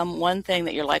give me one thing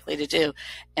that you're likely to do.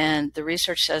 And the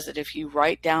research says that if you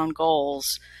write down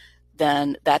goals,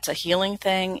 then that's a healing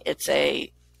thing. It's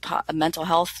a mental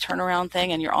health turnaround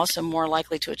thing, and you're also more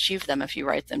likely to achieve them if you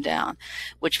write them down,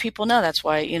 which people know. That's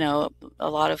why, you know, a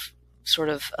lot of sort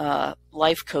of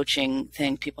life coaching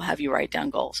thing, people have you write down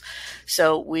goals.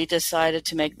 So we decided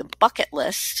to make the bucket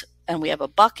list and we have a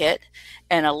bucket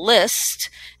and a list,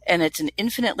 and it's an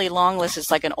infinitely long list.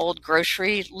 It's like an old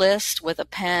grocery list with a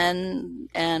pen,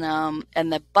 and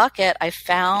the bucket I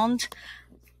found.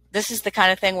 This is the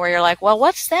kind of thing where you're like, well,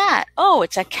 what's that? Oh,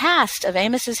 it's a cast of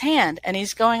Amos's hand, and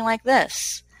he's going like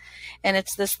this. And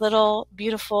it's this little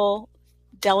beautiful,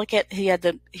 delicate.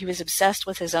 He was obsessed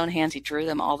with his own hands. He drew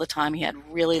them all the time. He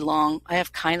had really long, I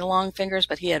have kind of long fingers,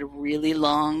 but he had really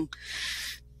long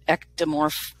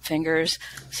ectomorph fingers.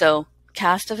 So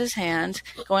cast of his hand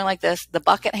going like this. The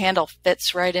bucket handle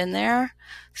fits right in there.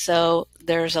 So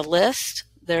there's a list,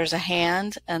 there's a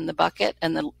hand and the bucket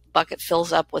bucket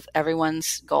fills up with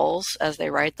everyone's goals as they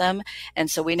write them.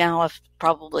 And so we now have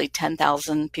probably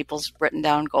 10,000 people's written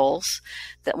down goals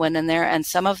that went in there. And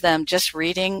some of them, just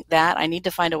reading that, I need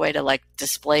to find a way to like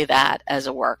display that as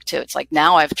a work too. It's like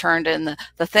now I've turned in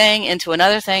the thing into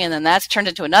another thing, and then that's turned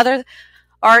into another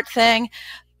art thing.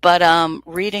 But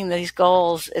reading these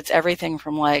goals, it's everything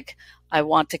from like, I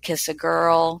want to kiss a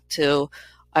girl to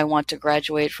I want to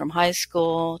graduate from high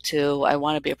school to I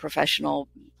want to be a professional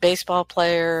baseball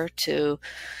player to,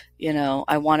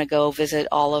 I want to go visit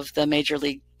all of the Major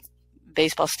League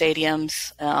Baseball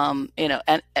stadiums,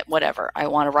 and whatever. I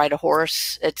want to ride a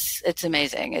horse. It's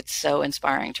amazing. It's so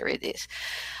inspiring to read these.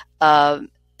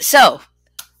 So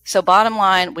bottom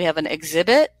line, we have an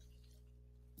exhibit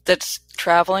that's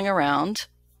traveling around.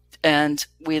 And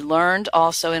we learned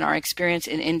also in our experience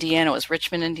in Indiana, it was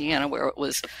Richmond, Indiana, where it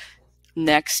was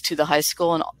next to the high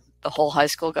school and the whole high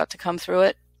school got to come through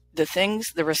it.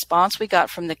 The response we got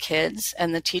from the kids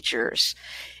and the teachers,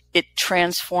 it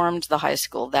transformed the high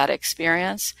school. That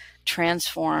experience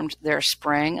transformed their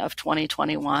spring of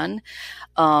 2021.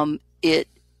 It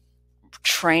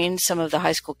trained some of the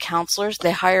high school counselors.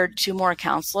 They hired 2 more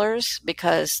counselors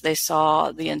because they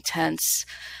saw the intense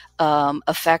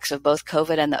effects of both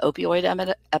COVID and the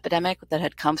opioid epidemic that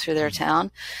had come through their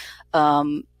town.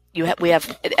 We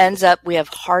have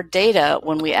hard data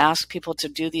when we ask people to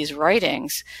do these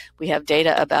writings. We have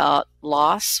data about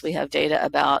loss. We have data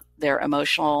about their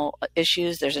emotional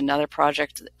issues. There's another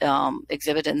project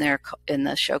exhibit in there in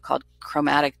the show called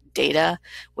Chromatic Data,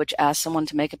 which asks someone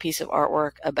to make a piece of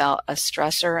artwork about a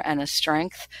stressor and a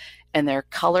strength, and they're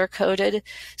color coded.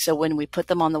 So when we put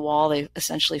them on the wall, they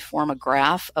essentially form a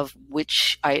graph of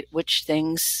which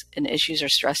things and issues are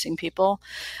stressing people.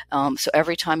 So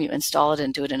every time you install it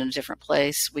and do it in a different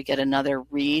place, we get another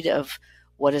read of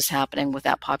what is happening with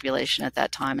that population at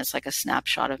that time. It's like a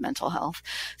snapshot of mental health.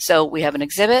 So we have an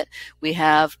exhibit,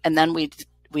 and then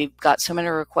we've got so many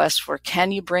requests for,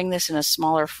 can you bring this in a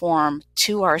smaller form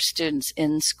to our students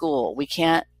in school? We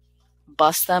can't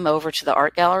bus them over to the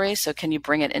art gallery, so can you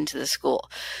bring it into the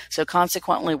school? So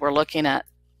consequently, we're looking at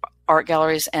art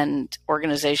galleries and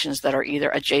organizations that are either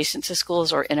adjacent to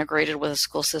schools or integrated with a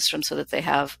school system so that they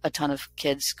have a ton of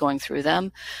kids going through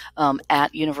them.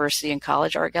 At university and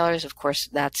college art galleries, of course,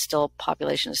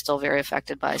 population is still very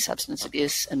affected by substance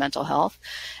abuse and mental health.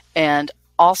 And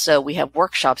also, we have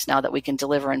workshops now that we can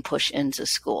deliver and push into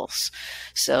schools.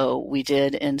 So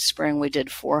in spring, we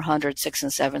did 400 6th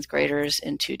and 7th graders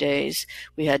in 2 days.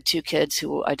 We had 2 kids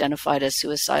who identified as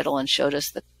suicidal and showed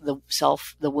us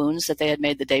the wounds that they had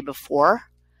made the day before,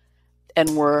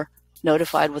 and were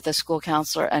notified with a school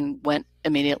counselor and went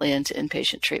immediately into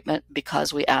inpatient treatment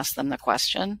because we asked them the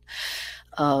question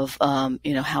of,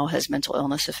 how has mental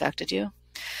illness affected you?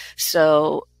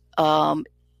 So,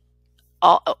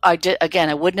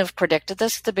 I wouldn't have predicted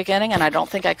this at the beginning, and I don't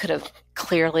think I could have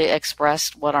clearly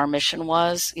expressed what our mission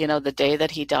was, the day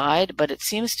that he died, but it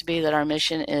seems to be that our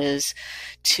mission is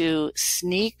to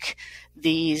sneak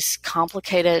these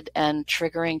complicated and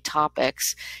triggering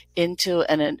topics into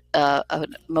a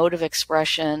mode of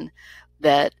expression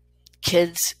that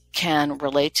kids can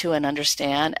relate to and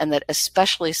understand, and that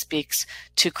especially speaks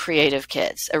to creative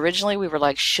kids. Originally, we were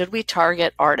like, should we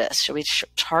target artists? Should we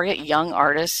target young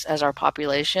artists as our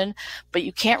population? But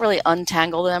you can't really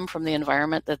untangle them from the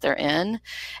environment that they're in.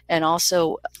 And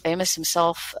also, Amos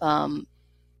himself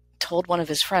told one of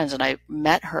his friends, and I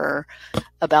met her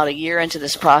about a year into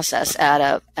this process at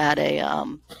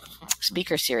a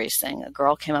speaker series thing. A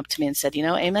girl came up to me and said,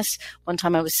 Amos, one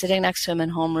time I was sitting next to him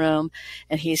in homeroom,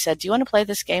 and he said, do you want to play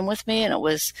this game with me? And it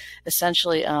was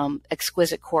essentially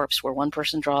Exquisite Corpse, where one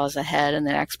person draws a head and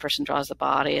the next person draws the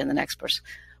body, and the next person,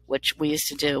 which we used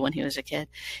to do when he was a kid.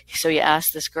 So he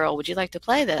asked this girl, would you like to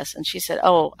play this? And she said,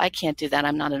 oh, I can't do that.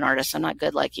 I'm not an artist. I'm not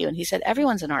good like you. And he said,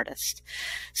 everyone's an artist.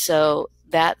 So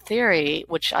that theory,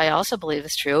 which I also believe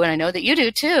is true, and I know that you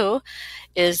do too,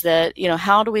 is that,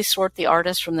 how do we sort the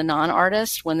artist from the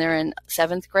non-artist when they're in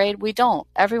 7th grade? We don't.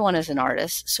 Everyone is an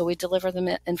artist, so we deliver them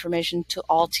information to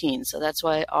all teens. So that's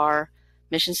why our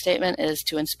mission statement is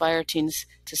to inspire teens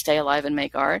to stay alive and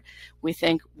make art. We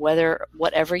think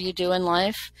whatever you do in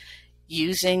life,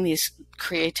 using these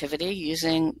creativity,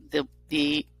 using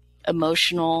the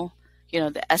emotional,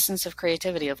 the essence of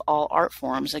creativity of all art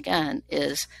forms, again,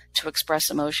 is to express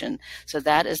emotion. So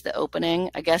that is the opening.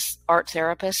 I guess art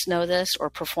therapists know this, or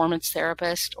performance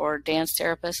therapists, or dance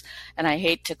therapists. And I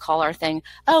hate to call our thing,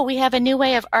 oh, we have a new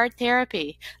way of art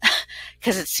therapy,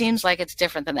 because it seems like it's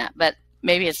different than that. But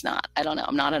maybe it's not. I don't know.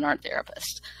 I'm not an art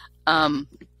therapist.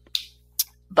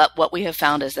 But what we have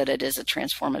found is that it is a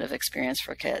transformative experience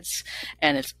for kids.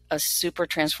 And it's a super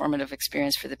transformative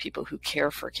experience for the people who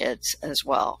care for kids as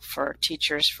well, for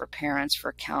teachers, for parents,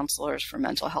 for counselors, for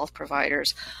mental health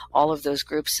providers. All of those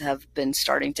groups have been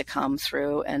starting to come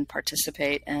through and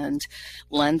participate and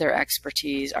lend their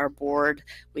expertise. Our board,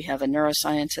 we have a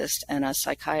neuroscientist and a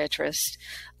psychiatrist,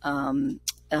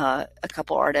 a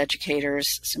couple art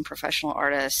educators, some professional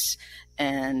artists,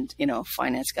 and,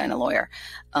 finance guy and a lawyer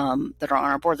that are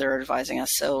on our board that are advising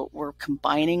us. So we're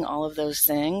combining all of those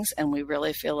things, and we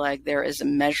really feel like there is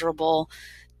measurable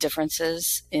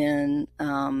differences in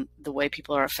the way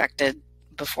people are affected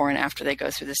before and after they go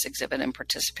through this exhibit and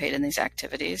participate in these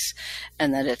activities,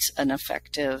 and that it's an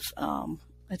effective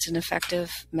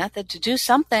method to do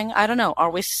something. I don't know.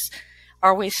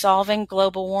 Are we solving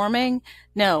global warming?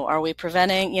 No. Are we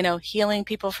preventing, healing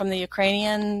people from the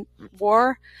Ukrainian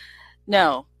war?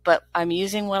 No. But I'm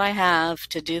using what I have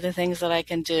to do the things that I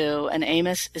can do. And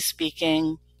Amos is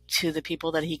speaking to the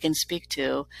people that he can speak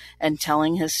to and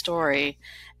telling his story.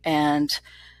 And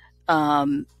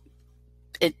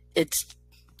it's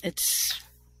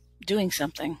doing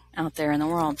something out there in the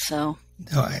world. So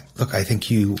no, I think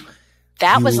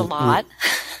that was a lot.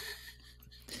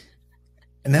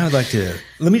 And now let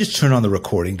me just turn on the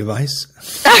recording device.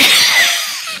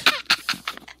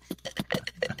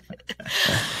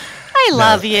 I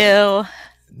love you.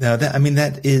 No,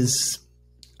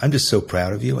 I'm just so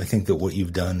proud of you. I think that what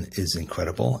you've done is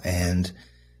incredible. And,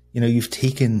 you've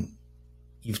taken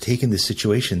the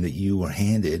situation that you were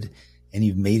handed and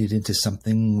you've made it into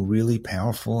something really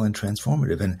powerful and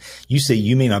transformative. And you say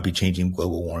you may not be changing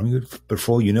global warming, but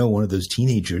for all you know, one of those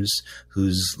teenagers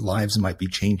whose lives might be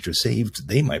changed or saved,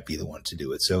 they might be the one to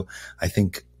do it. So I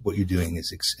think what you're doing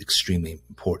is extremely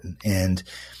important. And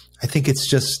I think it's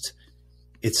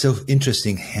so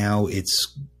interesting how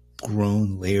it's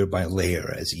grown layer by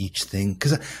layer as each thing.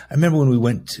 Because I remember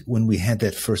when we had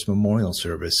that first memorial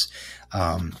service,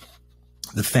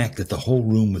 the fact that the whole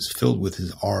room was filled with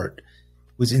his art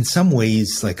was in some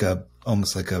ways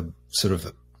almost like a sort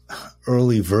of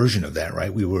early version of that, right?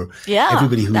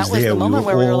 Everybody who was there. That was the moment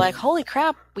where we were like, holy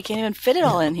crap, we can't even fit it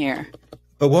all in here.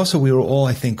 But also we were all,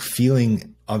 I think,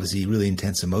 feeling obviously really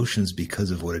intense emotions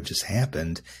because of what had just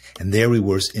happened. And there we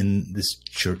were in this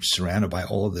church surrounded by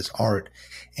all of this art.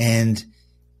 And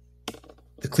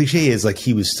the cliche is like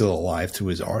he was still alive through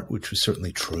his art, which was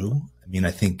certainly true. I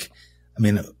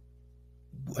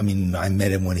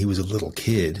met him when he was a little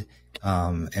kid.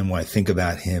 And when I think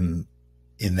about him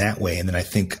in that way, and then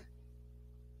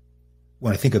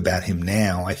when I think about him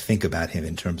now, I think about him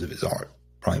in terms of his art,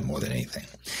 probably more than anything.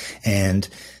 And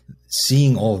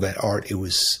seeing all of that art, it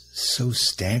was so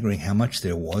staggering how much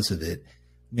there was of it.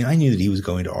 I knew that he was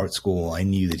going to art school. I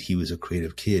knew that he was a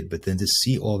creative kid, but then to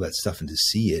see all that stuff and to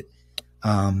see it,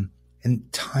 and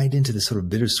tied into this sort of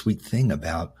bittersweet thing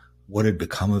about what had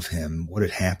become of him, what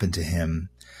had happened to him.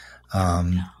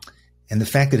 And the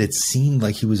fact that it seemed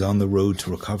like he was on the road to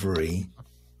recovery,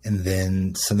 and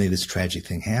then suddenly this tragic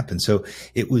thing happened. So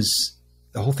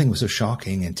the whole thing was so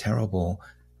shocking and terrible.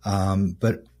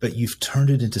 But you've turned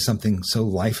it into something so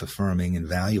life affirming and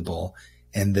valuable,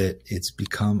 and that it's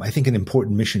become, I think, an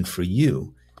important mission for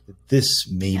you. That this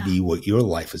may be what your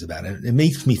life is about. And it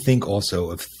makes me think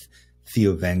also of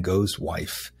Theo Van Gogh's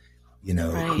wife,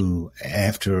 who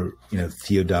after,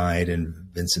 Theo died and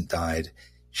Vincent died,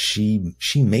 she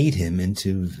made him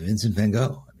into Vincent Van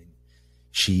Gogh.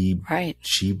 She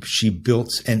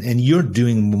built, and you're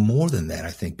doing more than that,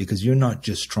 I think, because you're not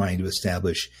just trying to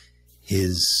establish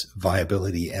his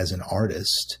viability as an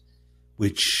artist,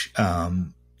 which,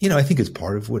 I think is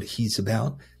part of what he's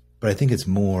about, but I think it's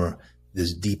more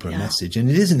this deeper message. And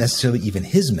it isn't necessarily even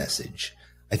his message.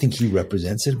 I think he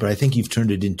represents it, but I think you've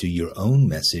turned it into your own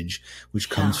message, which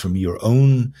comes from your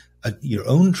own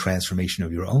transformation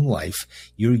of your own life.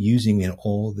 You're using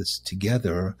all this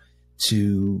together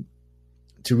to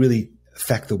really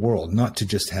affect the world, not to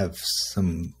just have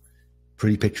some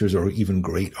pretty pictures or even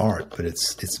great art, but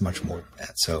it's much more than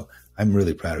that. So I'm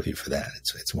really proud of you for that.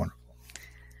 It's wonderful.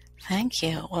 Thank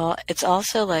you. Well, it's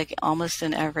also like almost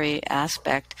in every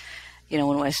aspect,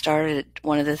 when I started,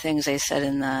 one of the things they said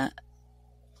in the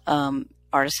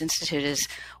Artist Institute is,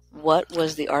 what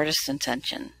was the artist's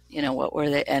intention? What were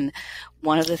they? And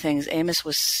one of the things, Amos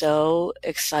was so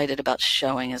excited about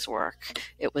showing his work.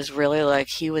 It was really like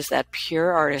he was that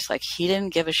pure artist. Like, he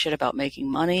didn't give a shit about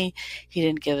making money. He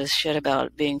didn't give a shit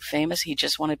about being famous. He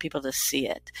just wanted people to see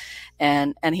it.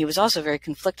 And he was also very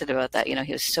conflicted about that.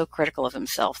 He was so critical of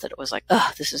himself that it was like,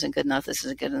 oh, this isn't good enough. This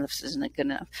isn't good enough. This isn't good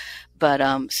enough. But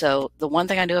so the one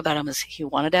thing I knew about him is he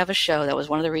wanted to have a show. That was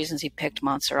one of the reasons he picked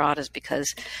Montserrat, is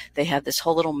because they have this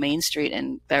whole little main street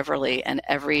in Beverly, and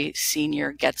every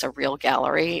senior gets a real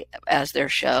gallery as their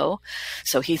show.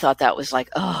 So he thought that was like,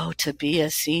 oh, to be a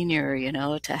senior,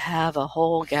 to have a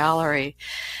whole gallery.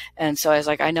 And so I was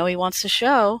like, I know he wants to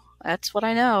show. That's what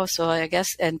I know. So I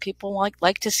guess, and people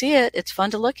like to see it. It's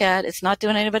fun to look at. It's not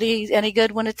doing anybody any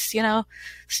good when it's,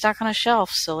 stuck on a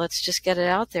shelf. So let's just get it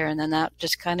out there. And then that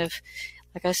just kind of,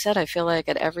 like I said, I feel like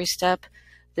at every step,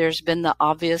 there's been the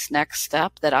obvious next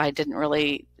step that I didn't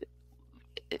really,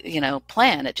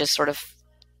 plan. It just sort of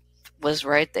was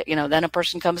right that, then a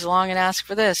person comes along and asks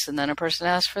for this, and then a person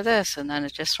asks for this, and then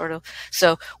it just sort of.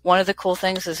 So one of the cool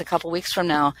things is a couple weeks from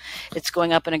now, it's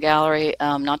going up in a gallery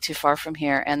not too far from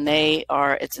here, and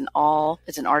it's an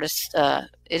artist.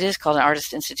 It is called an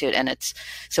Artist Institute, and it's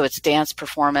dance,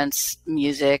 performance,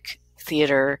 music,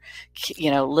 theater,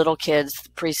 little kids,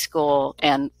 preschool,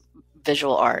 and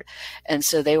visual art. And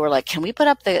so they were like, can we put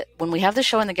up when we have the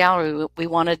show in the gallery, we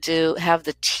want to have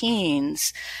the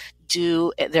teens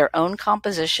do their own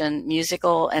composition,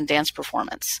 musical and dance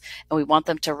performance. And we want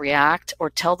them to react or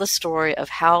tell the story of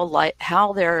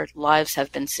how their lives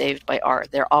have been saved by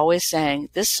art. They're always saying,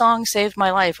 this song saved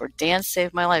my life, or dance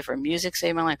saved my life, or music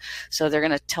saved my life. So they're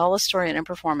going to tell a story in a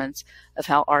performance of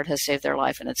how art has saved their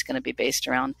life. And it's going to be based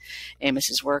around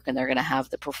Amos's work. And they're going to have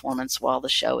the performance while the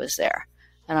show is there.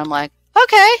 And I'm like,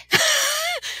 okay,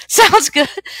 sounds good.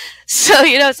 So,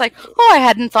 it's like, oh, I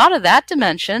hadn't thought of that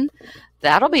dimension.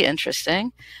 That'll be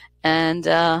interesting. And who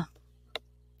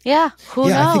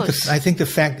knows? I think the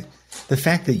fact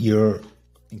that you're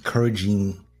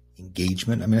encouraging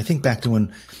engagement. I mean, I think back to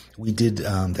when we did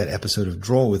that episode of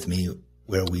Draw with me,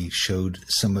 where we showed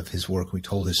some of his work, we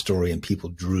told his story, and people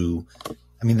drew.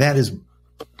 I mean, that is,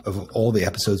 of all the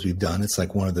episodes we've done, it's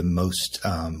like one of the most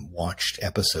watched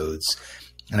episodes.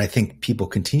 And I think people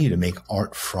continue to make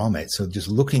art from it. So just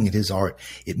looking at his art,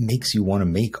 it makes you want to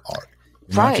make art.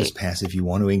 Not just passive, you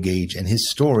want to engage. And his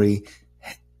story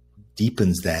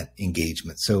deepens that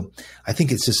engagement. So I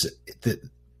think it's just the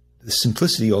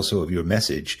simplicity also of your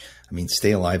message. I mean,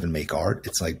 stay alive and make art.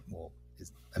 It's like, well,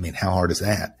 how hard is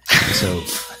that? So.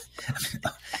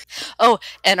 Oh,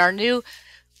 and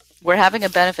we're having a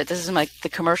benefit. This is like the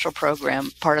commercial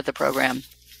program, part of the program.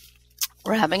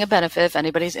 We're having a benefit if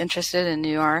anybody's interested in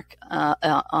New York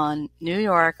on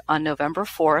November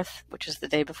 4th, which is the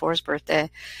day before his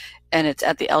birthday. And it's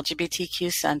at the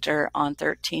LGBTQ Center on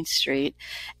 13th Street.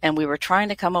 And we were trying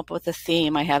to come up with a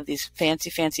theme. I have these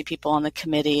fancy people on the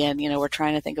committee, and, we're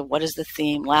trying to think of what is the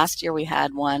theme. Last year we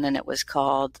had one, and it was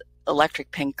called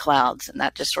Electric Pink Clouds, and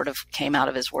that just sort of came out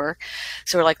of his work.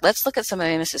 So we're like, let's look at some of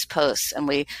Amos's posts. And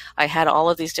I had all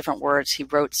of these different words. He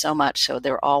wrote so much, so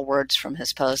they were all words from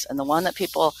his posts. And the one that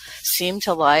people seemed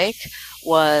to like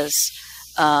was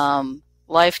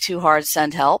life too hard,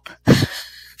 send help.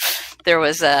 There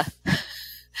was a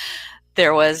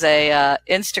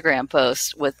Instagram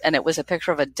post and it was a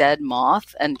picture of a dead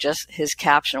moth, and just his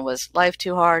caption was life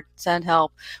too hard, send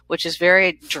help, which is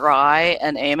very dry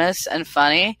and Amos and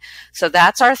funny. So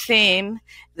that's our theme.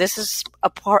 This is a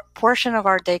portion of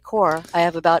our decor. I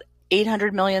have about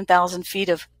 800 million thousand feet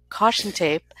of caution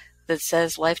tape that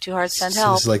says life too hard, send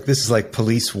help. So this is like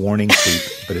police warning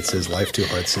tape, but it says life too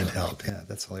hard, send help. Yeah,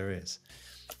 that's hilarious.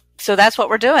 So that's what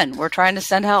we're doing. We're trying to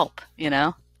send help,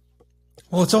 Well,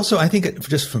 it's also, I think,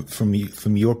 just from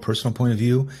your personal point of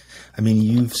view, I mean,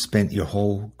 you've spent your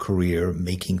whole career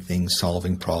making things,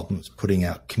 solving problems, putting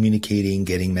out, communicating,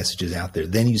 getting messages out there.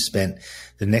 Then you spent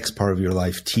the next part of your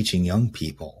life teaching young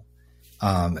people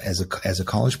as a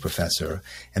college professor.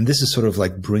 And this is sort of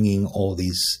like bringing all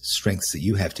these strengths that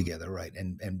you have together, right?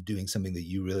 And doing something that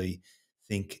you really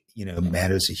think,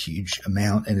 matters a huge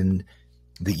amount, and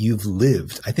that you've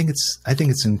lived. I think it's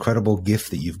an incredible gift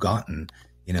that you've gotten,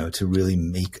 to really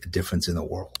make a difference in the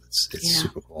world. It's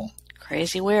super cool.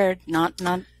 Crazy weird. Not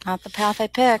the path I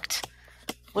picked.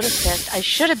 Would have picked. I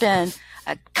should have been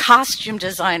a costume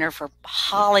designer for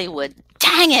Hollywood.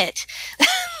 Dang it.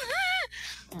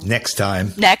 Next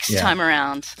time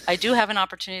around. I do have an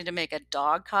opportunity to make a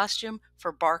dog costume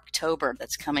for Barktober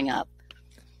that's coming up.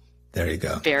 There you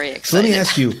go. Very excited. So let me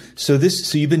ask you,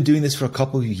 so you've been doing this for a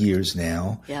couple of years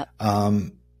now. Yeah.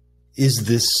 Is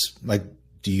this like,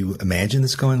 do you imagine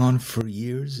this going on for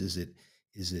years? Is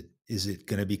it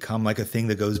going to become like a thing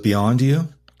that goes beyond you?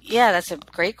 Yeah, that's a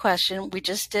great question. We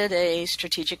just did a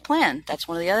strategic plan. That's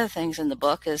one of the other things in the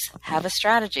book is have a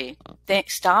strategy. Think,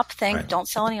 Right. don't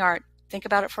sell any art. Think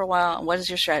about it for a while. And what is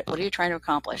your strategy? What are you trying to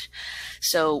accomplish?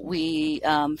 So we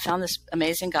found this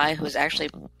amazing guy who was actually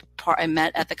I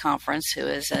met at the conference, who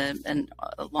is a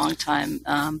longtime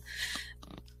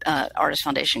Artist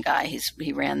Foundation guy.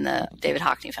 He ran the David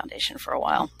Hockney Foundation for a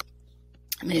while.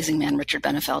 Amazing man, Richard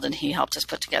Benefeld, and he helped us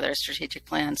put together a strategic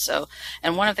plan. So,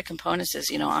 and one of the components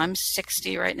is, I'm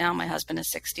 60 right now. My husband is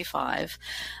 65.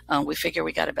 We figure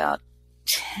we got about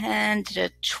 10 to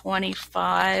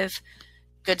 25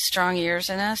 good, strong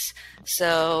years in us.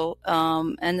 So,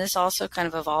 and this also kind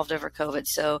of evolved over COVID.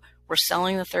 So we're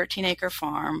selling the 13-acre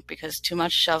farm because too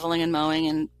much shoveling and mowing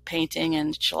and painting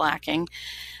and shellacking.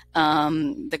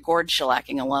 The gourd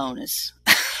shellacking alone is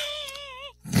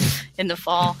in the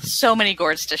fall, so many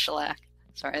gourds to shellac.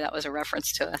 Sorry, that was a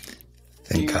reference to a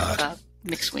Thank God.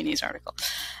 McSweeney's article.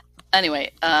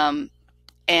 Anyway,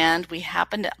 and we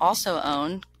happen to also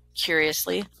own,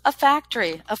 curiously, a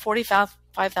factory, a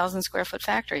 45,000 square foot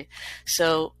factory.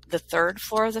 So the third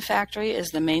floor of the factory is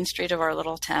the main street of our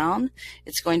little town.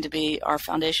 It's going to be our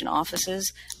foundation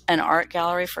offices, an art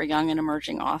gallery for young and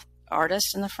emerging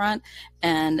artists in the front,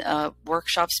 and a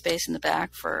workshop space in the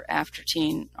back for after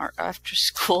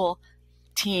school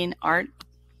teen art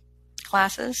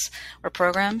classes or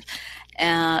programs.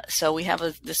 So we have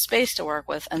the space to work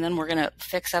with, and then we're going to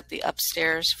fix up the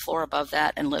upstairs floor above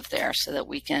that and live there so that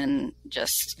we can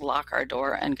just lock our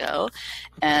door and go.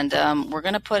 And we're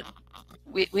going to put,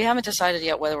 we haven't decided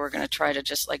yet whether we're going to try to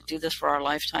just like do this for our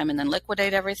lifetime and then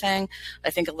liquidate everything. I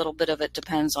think a little bit of it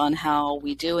depends on how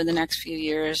we do in the next few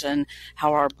years and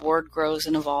how our board grows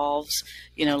and evolves.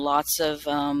 Lots of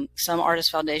some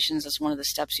artist foundations, that's one of the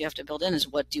steps you have to build in is,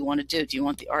 what do you want to do? Do you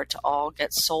want the art to all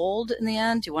get sold in the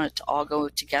end? Do you want it to all go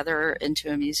together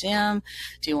into a museum?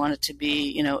 Do you want it to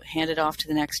be, handed off to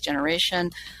the next generation?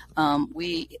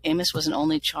 Amos was an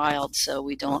only child, so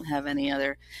we don't have any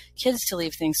other kids to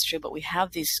leave things to, but we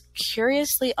have these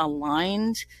crazily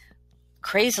aligned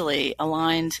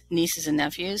nieces and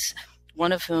nephews,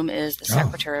 one of whom is the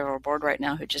secretary of our board right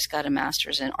now, who just got a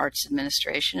master's in arts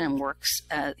administration and works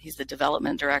he's the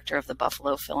development director of the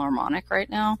Buffalo Philharmonic right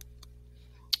now.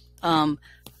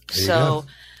 So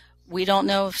we don't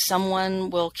know if someone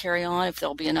will carry on, if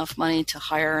there'll be enough money to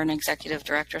hire an executive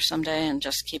director someday and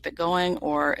just keep it going,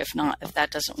 or if not, if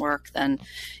that doesn't work, then,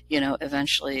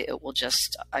 eventually it will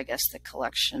just, I guess, the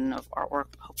collection of artwork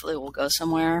hopefully will go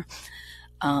somewhere.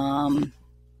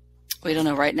 We don't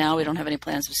know right now. We don't have any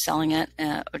plans of selling it,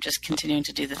 or just continuing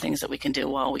to do the things that we can do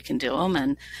while we can do them.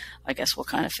 And I guess we'll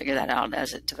kind of figure that out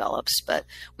as it develops. But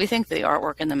we think the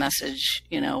artwork and the message,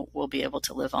 will be able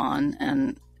to live on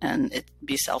and it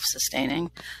be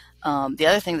self-sustaining. The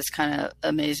other thing that's kind of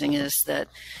amazing is that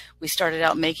we started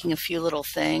out making a few little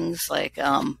things, like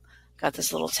got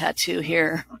this little tattoo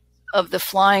here of the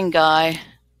flying guy.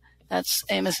 That's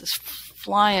Amos's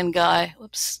flying guy.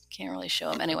 Whoops, can't really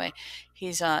show him. Anyway,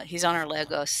 he's on our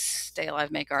Lego Stay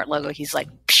Alive Make Art logo. He's like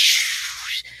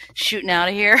shooting out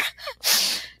of here.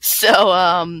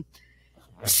 So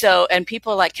and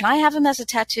people are like, can I have him as a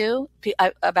tattoo?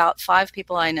 About 5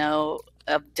 people I know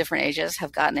of different ages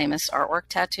have gotten Amos artwork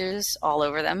tattoos all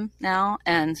over them now.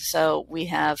 And so we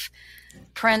have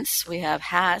prints, we have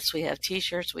hats, we have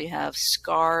t-shirts, we have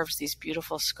scarves, these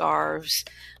beautiful scarves,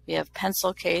 we have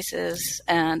pencil cases.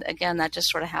 And again, that just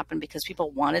sort of happened because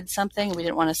people wanted something. We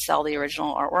didn't want to sell the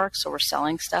original artwork, so we're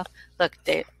selling stuff. Look,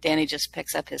 Danny just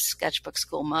picks up his Sketchbook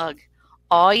Skool mug.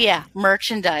 Oh yeah,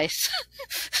 merchandise.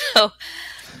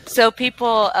 So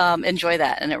people enjoy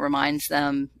that, and it reminds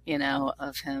them,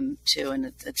 of him too,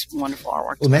 and it's wonderful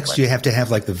artwork. Well, next you have to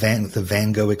have like the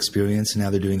Van Gogh experience, and now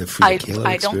they're doing the Frida Kahlo experience.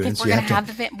 I don't think we're going to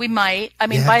have the we might. I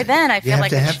mean, by then I feel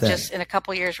like it's just in a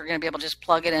couple of years we're going to be able to just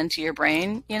plug it into your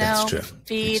brain, That's true.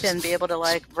 feed, and be able to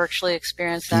like virtually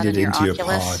experience that in your into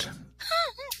Oculus. Your pod.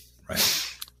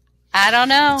 Right. I don't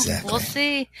know. Exactly. We'll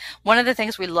see. One of the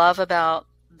things we love about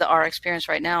our experience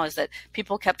right now is that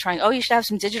people kept trying, you should have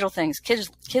some digital things.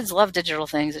 Kids love digital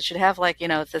things. It should have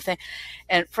the thing.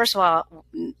 And first of all,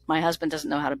 my husband doesn't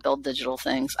know how to build digital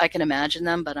things. I can imagine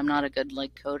them, but I'm not a good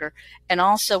coder. And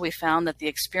also we found that the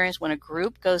experience when a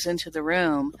group goes into the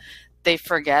room, they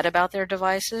forget about their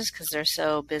devices because they're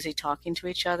so busy talking to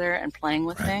each other and playing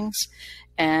with things.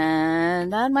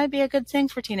 And that might be a good thing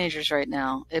for teenagers right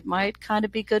now. It might kind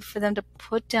of be good for them to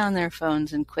put down their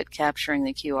phones and quit capturing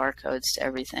the QR codes to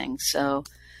everything. So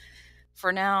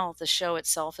for now, the show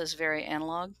itself is very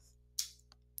analog.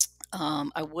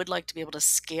 I would like to be able to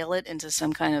scale it into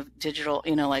some kind of digital,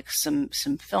 like some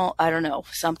film, I don't know,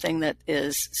 something that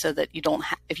is so that you don't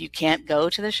if you can't go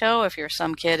to the show, if you're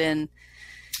some kid in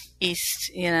East,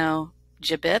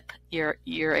 Jabip,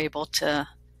 you're able to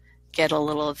get a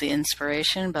little of the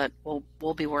inspiration, but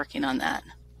we'll be working on that.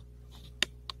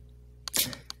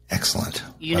 Excellent.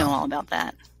 You know all about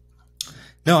that.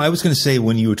 No, I was going to say,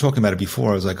 when you were talking about it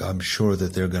before, I was like, I'm sure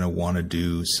that they're going to want to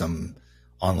do some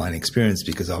online experience,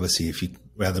 because obviously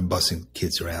rather than busing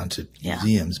kids around to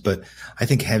museums, but I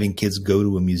think having kids go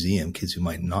to a museum, kids who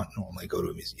might not normally go to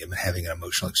a museum, and having an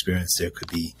emotional experience there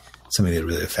could be something that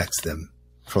really affects them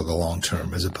for the long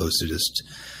term, as opposed to just,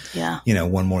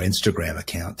 one more Instagram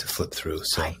account to flip through.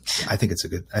 So I think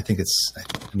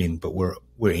but we're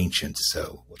ancient.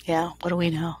 So yeah. What do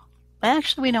we know? Well,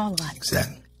 actually, we know a lot.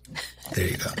 Exactly. There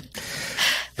you go.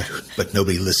 But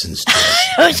nobody listens to us.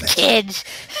 Those kids.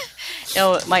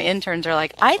 My interns are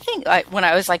like, when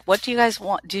I was like, what do you guys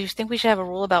want? Do you think we should have a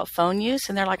rule about phone use?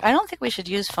 And they're like, I don't think we should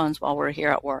use phones while we're here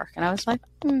at work. And I was like,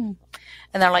 And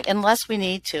they're like, unless we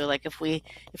need to, like if we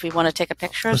want to take a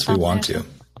picture of something. Unless we want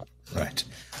to. Right.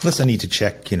 Unless I need to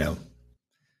check,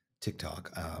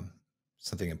 TikTok,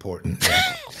 something important.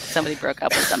 Yeah. Somebody broke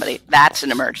up with somebody. That's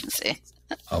an emergency.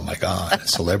 Oh my God. A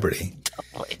celebrity.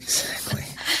 Totally. Exactly.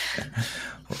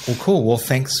 Well, cool. Well,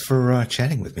 thanks for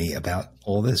chatting with me about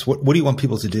all this. What do you want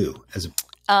people to do?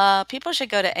 People should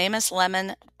go to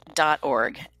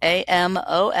amoslemon.org.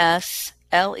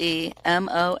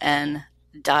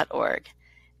 AMOSLEMON.org.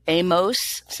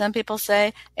 Amos, some people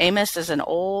say. Amos is an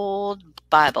old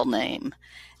Bible name.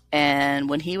 And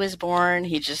when he was born,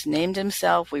 he just named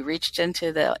himself. We reached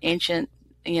into the ancient,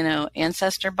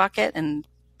 ancestor bucket and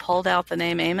pulled out the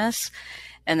name Amos.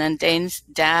 And then Dane's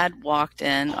dad walked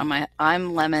in.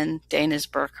 I'm Lemon, Dane is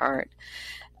Burkhart.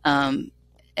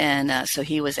 So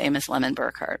he was Amos Lemon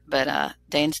Burkhart. But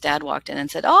Dane's dad walked in and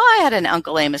said, I had an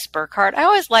Uncle Amos Burkhart. I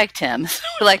always liked him.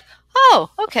 We're like, oh,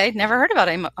 okay. Never heard about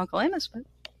Uncle Amos. But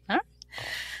all right.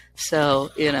 So,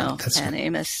 and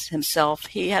Amos himself,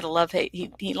 he had a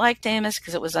love-hate. He liked Amos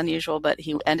because it was unusual, but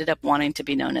he ended up wanting to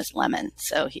be known as Lemon.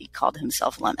 So he called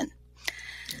himself Lemon.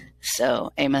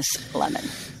 So Amos Lemon.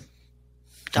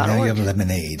 Now you have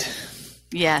lemonade.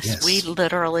 Yes, we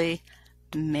literally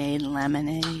made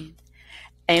lemonade.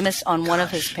 Amos, on one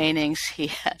of his paintings, he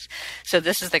has, so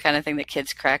this is the kind of thing that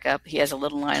kids crack up. He has a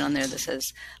little line on there that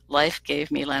says, "Life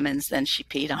gave me lemons, then she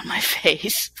peed on my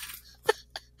face."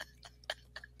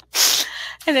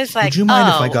 And it's like, would you mind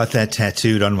if I got that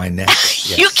tattooed on my neck?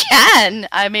 Yes. You can.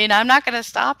 I mean, I'm not going to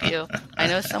stop you. I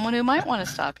know someone who might want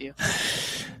to stop you.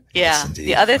 Yeah. Yes,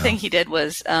 the other thing he did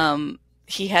was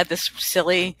he had this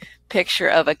silly picture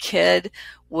of a kid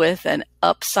with an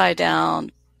upside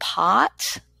down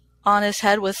pot on his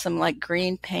head with some like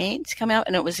green paint coming out,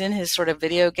 and it was in his sort of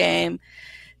video game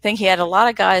thing. He had a lot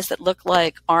of guys that looked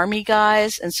like army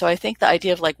guys, and so I think the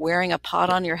idea of like wearing a pot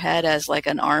on your head as like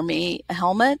an army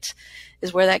helmet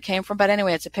is where that came from. But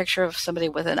anyway, it's a picture of somebody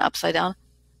with an upside down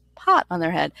pot on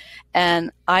their head.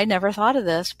 And I never thought of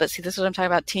this, but see, this is what I'm talking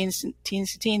about. Teens.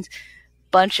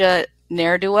 Bunch of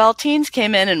ne'er-do-well teens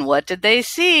came in, and what did they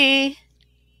see?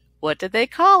 What did they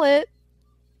call it?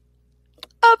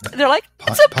 They're like,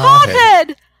 it's a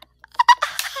pothead.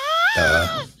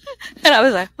 And I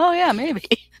was like, oh yeah, maybe.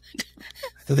 I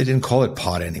thought they didn't call it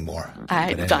pot anymore.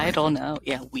 I don't know.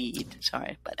 Yeah, weed.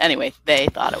 Sorry. But anyway, they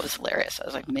thought it was hilarious. I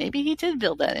was like, maybe he did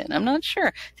build that in. I'm not sure.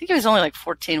 I think he was only like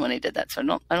 14 when he did that. So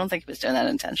I don't think he was doing that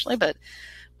intentionally, but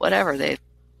whatever. They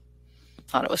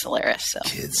thought it was hilarious. So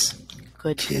kids.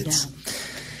 Good kids.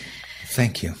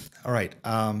 Thank you. All right.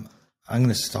 I'm going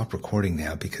to stop recording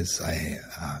now because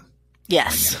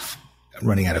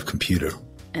running out of computer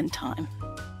and time.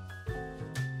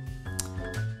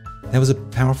 That was a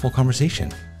powerful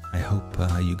conversation. I hope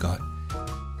you got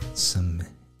some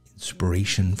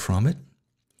inspiration from it.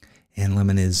 Anne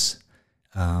Lemon is,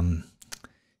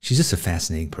 she's just a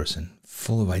fascinating person,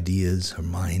 full of ideas. Her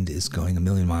mind is going a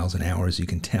million miles an hour, as you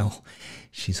can tell.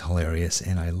 She's hilarious,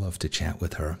 and I love to chat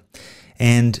with her.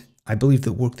 And I believe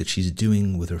the work that she's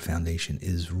doing with her foundation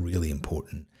is really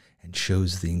important and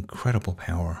shows the incredible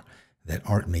power that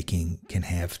art making can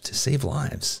have to save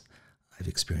lives. I've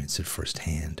experienced it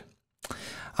firsthand.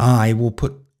 I will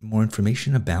put more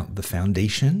information about the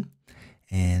foundation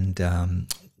and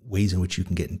ways in which you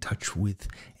can get in touch with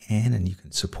Anne and you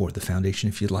can support the foundation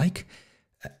if you'd like,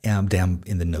 down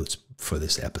in the notes for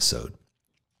this episode.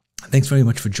 Thanks very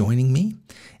much for joining me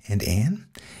and Anne,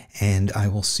 and I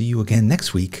will see you again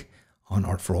next week on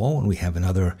Art for All when we have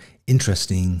another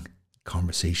interesting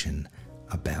conversation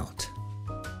about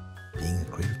being a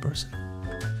creative person.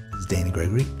 This is Danny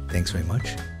Gregory. Thanks very much.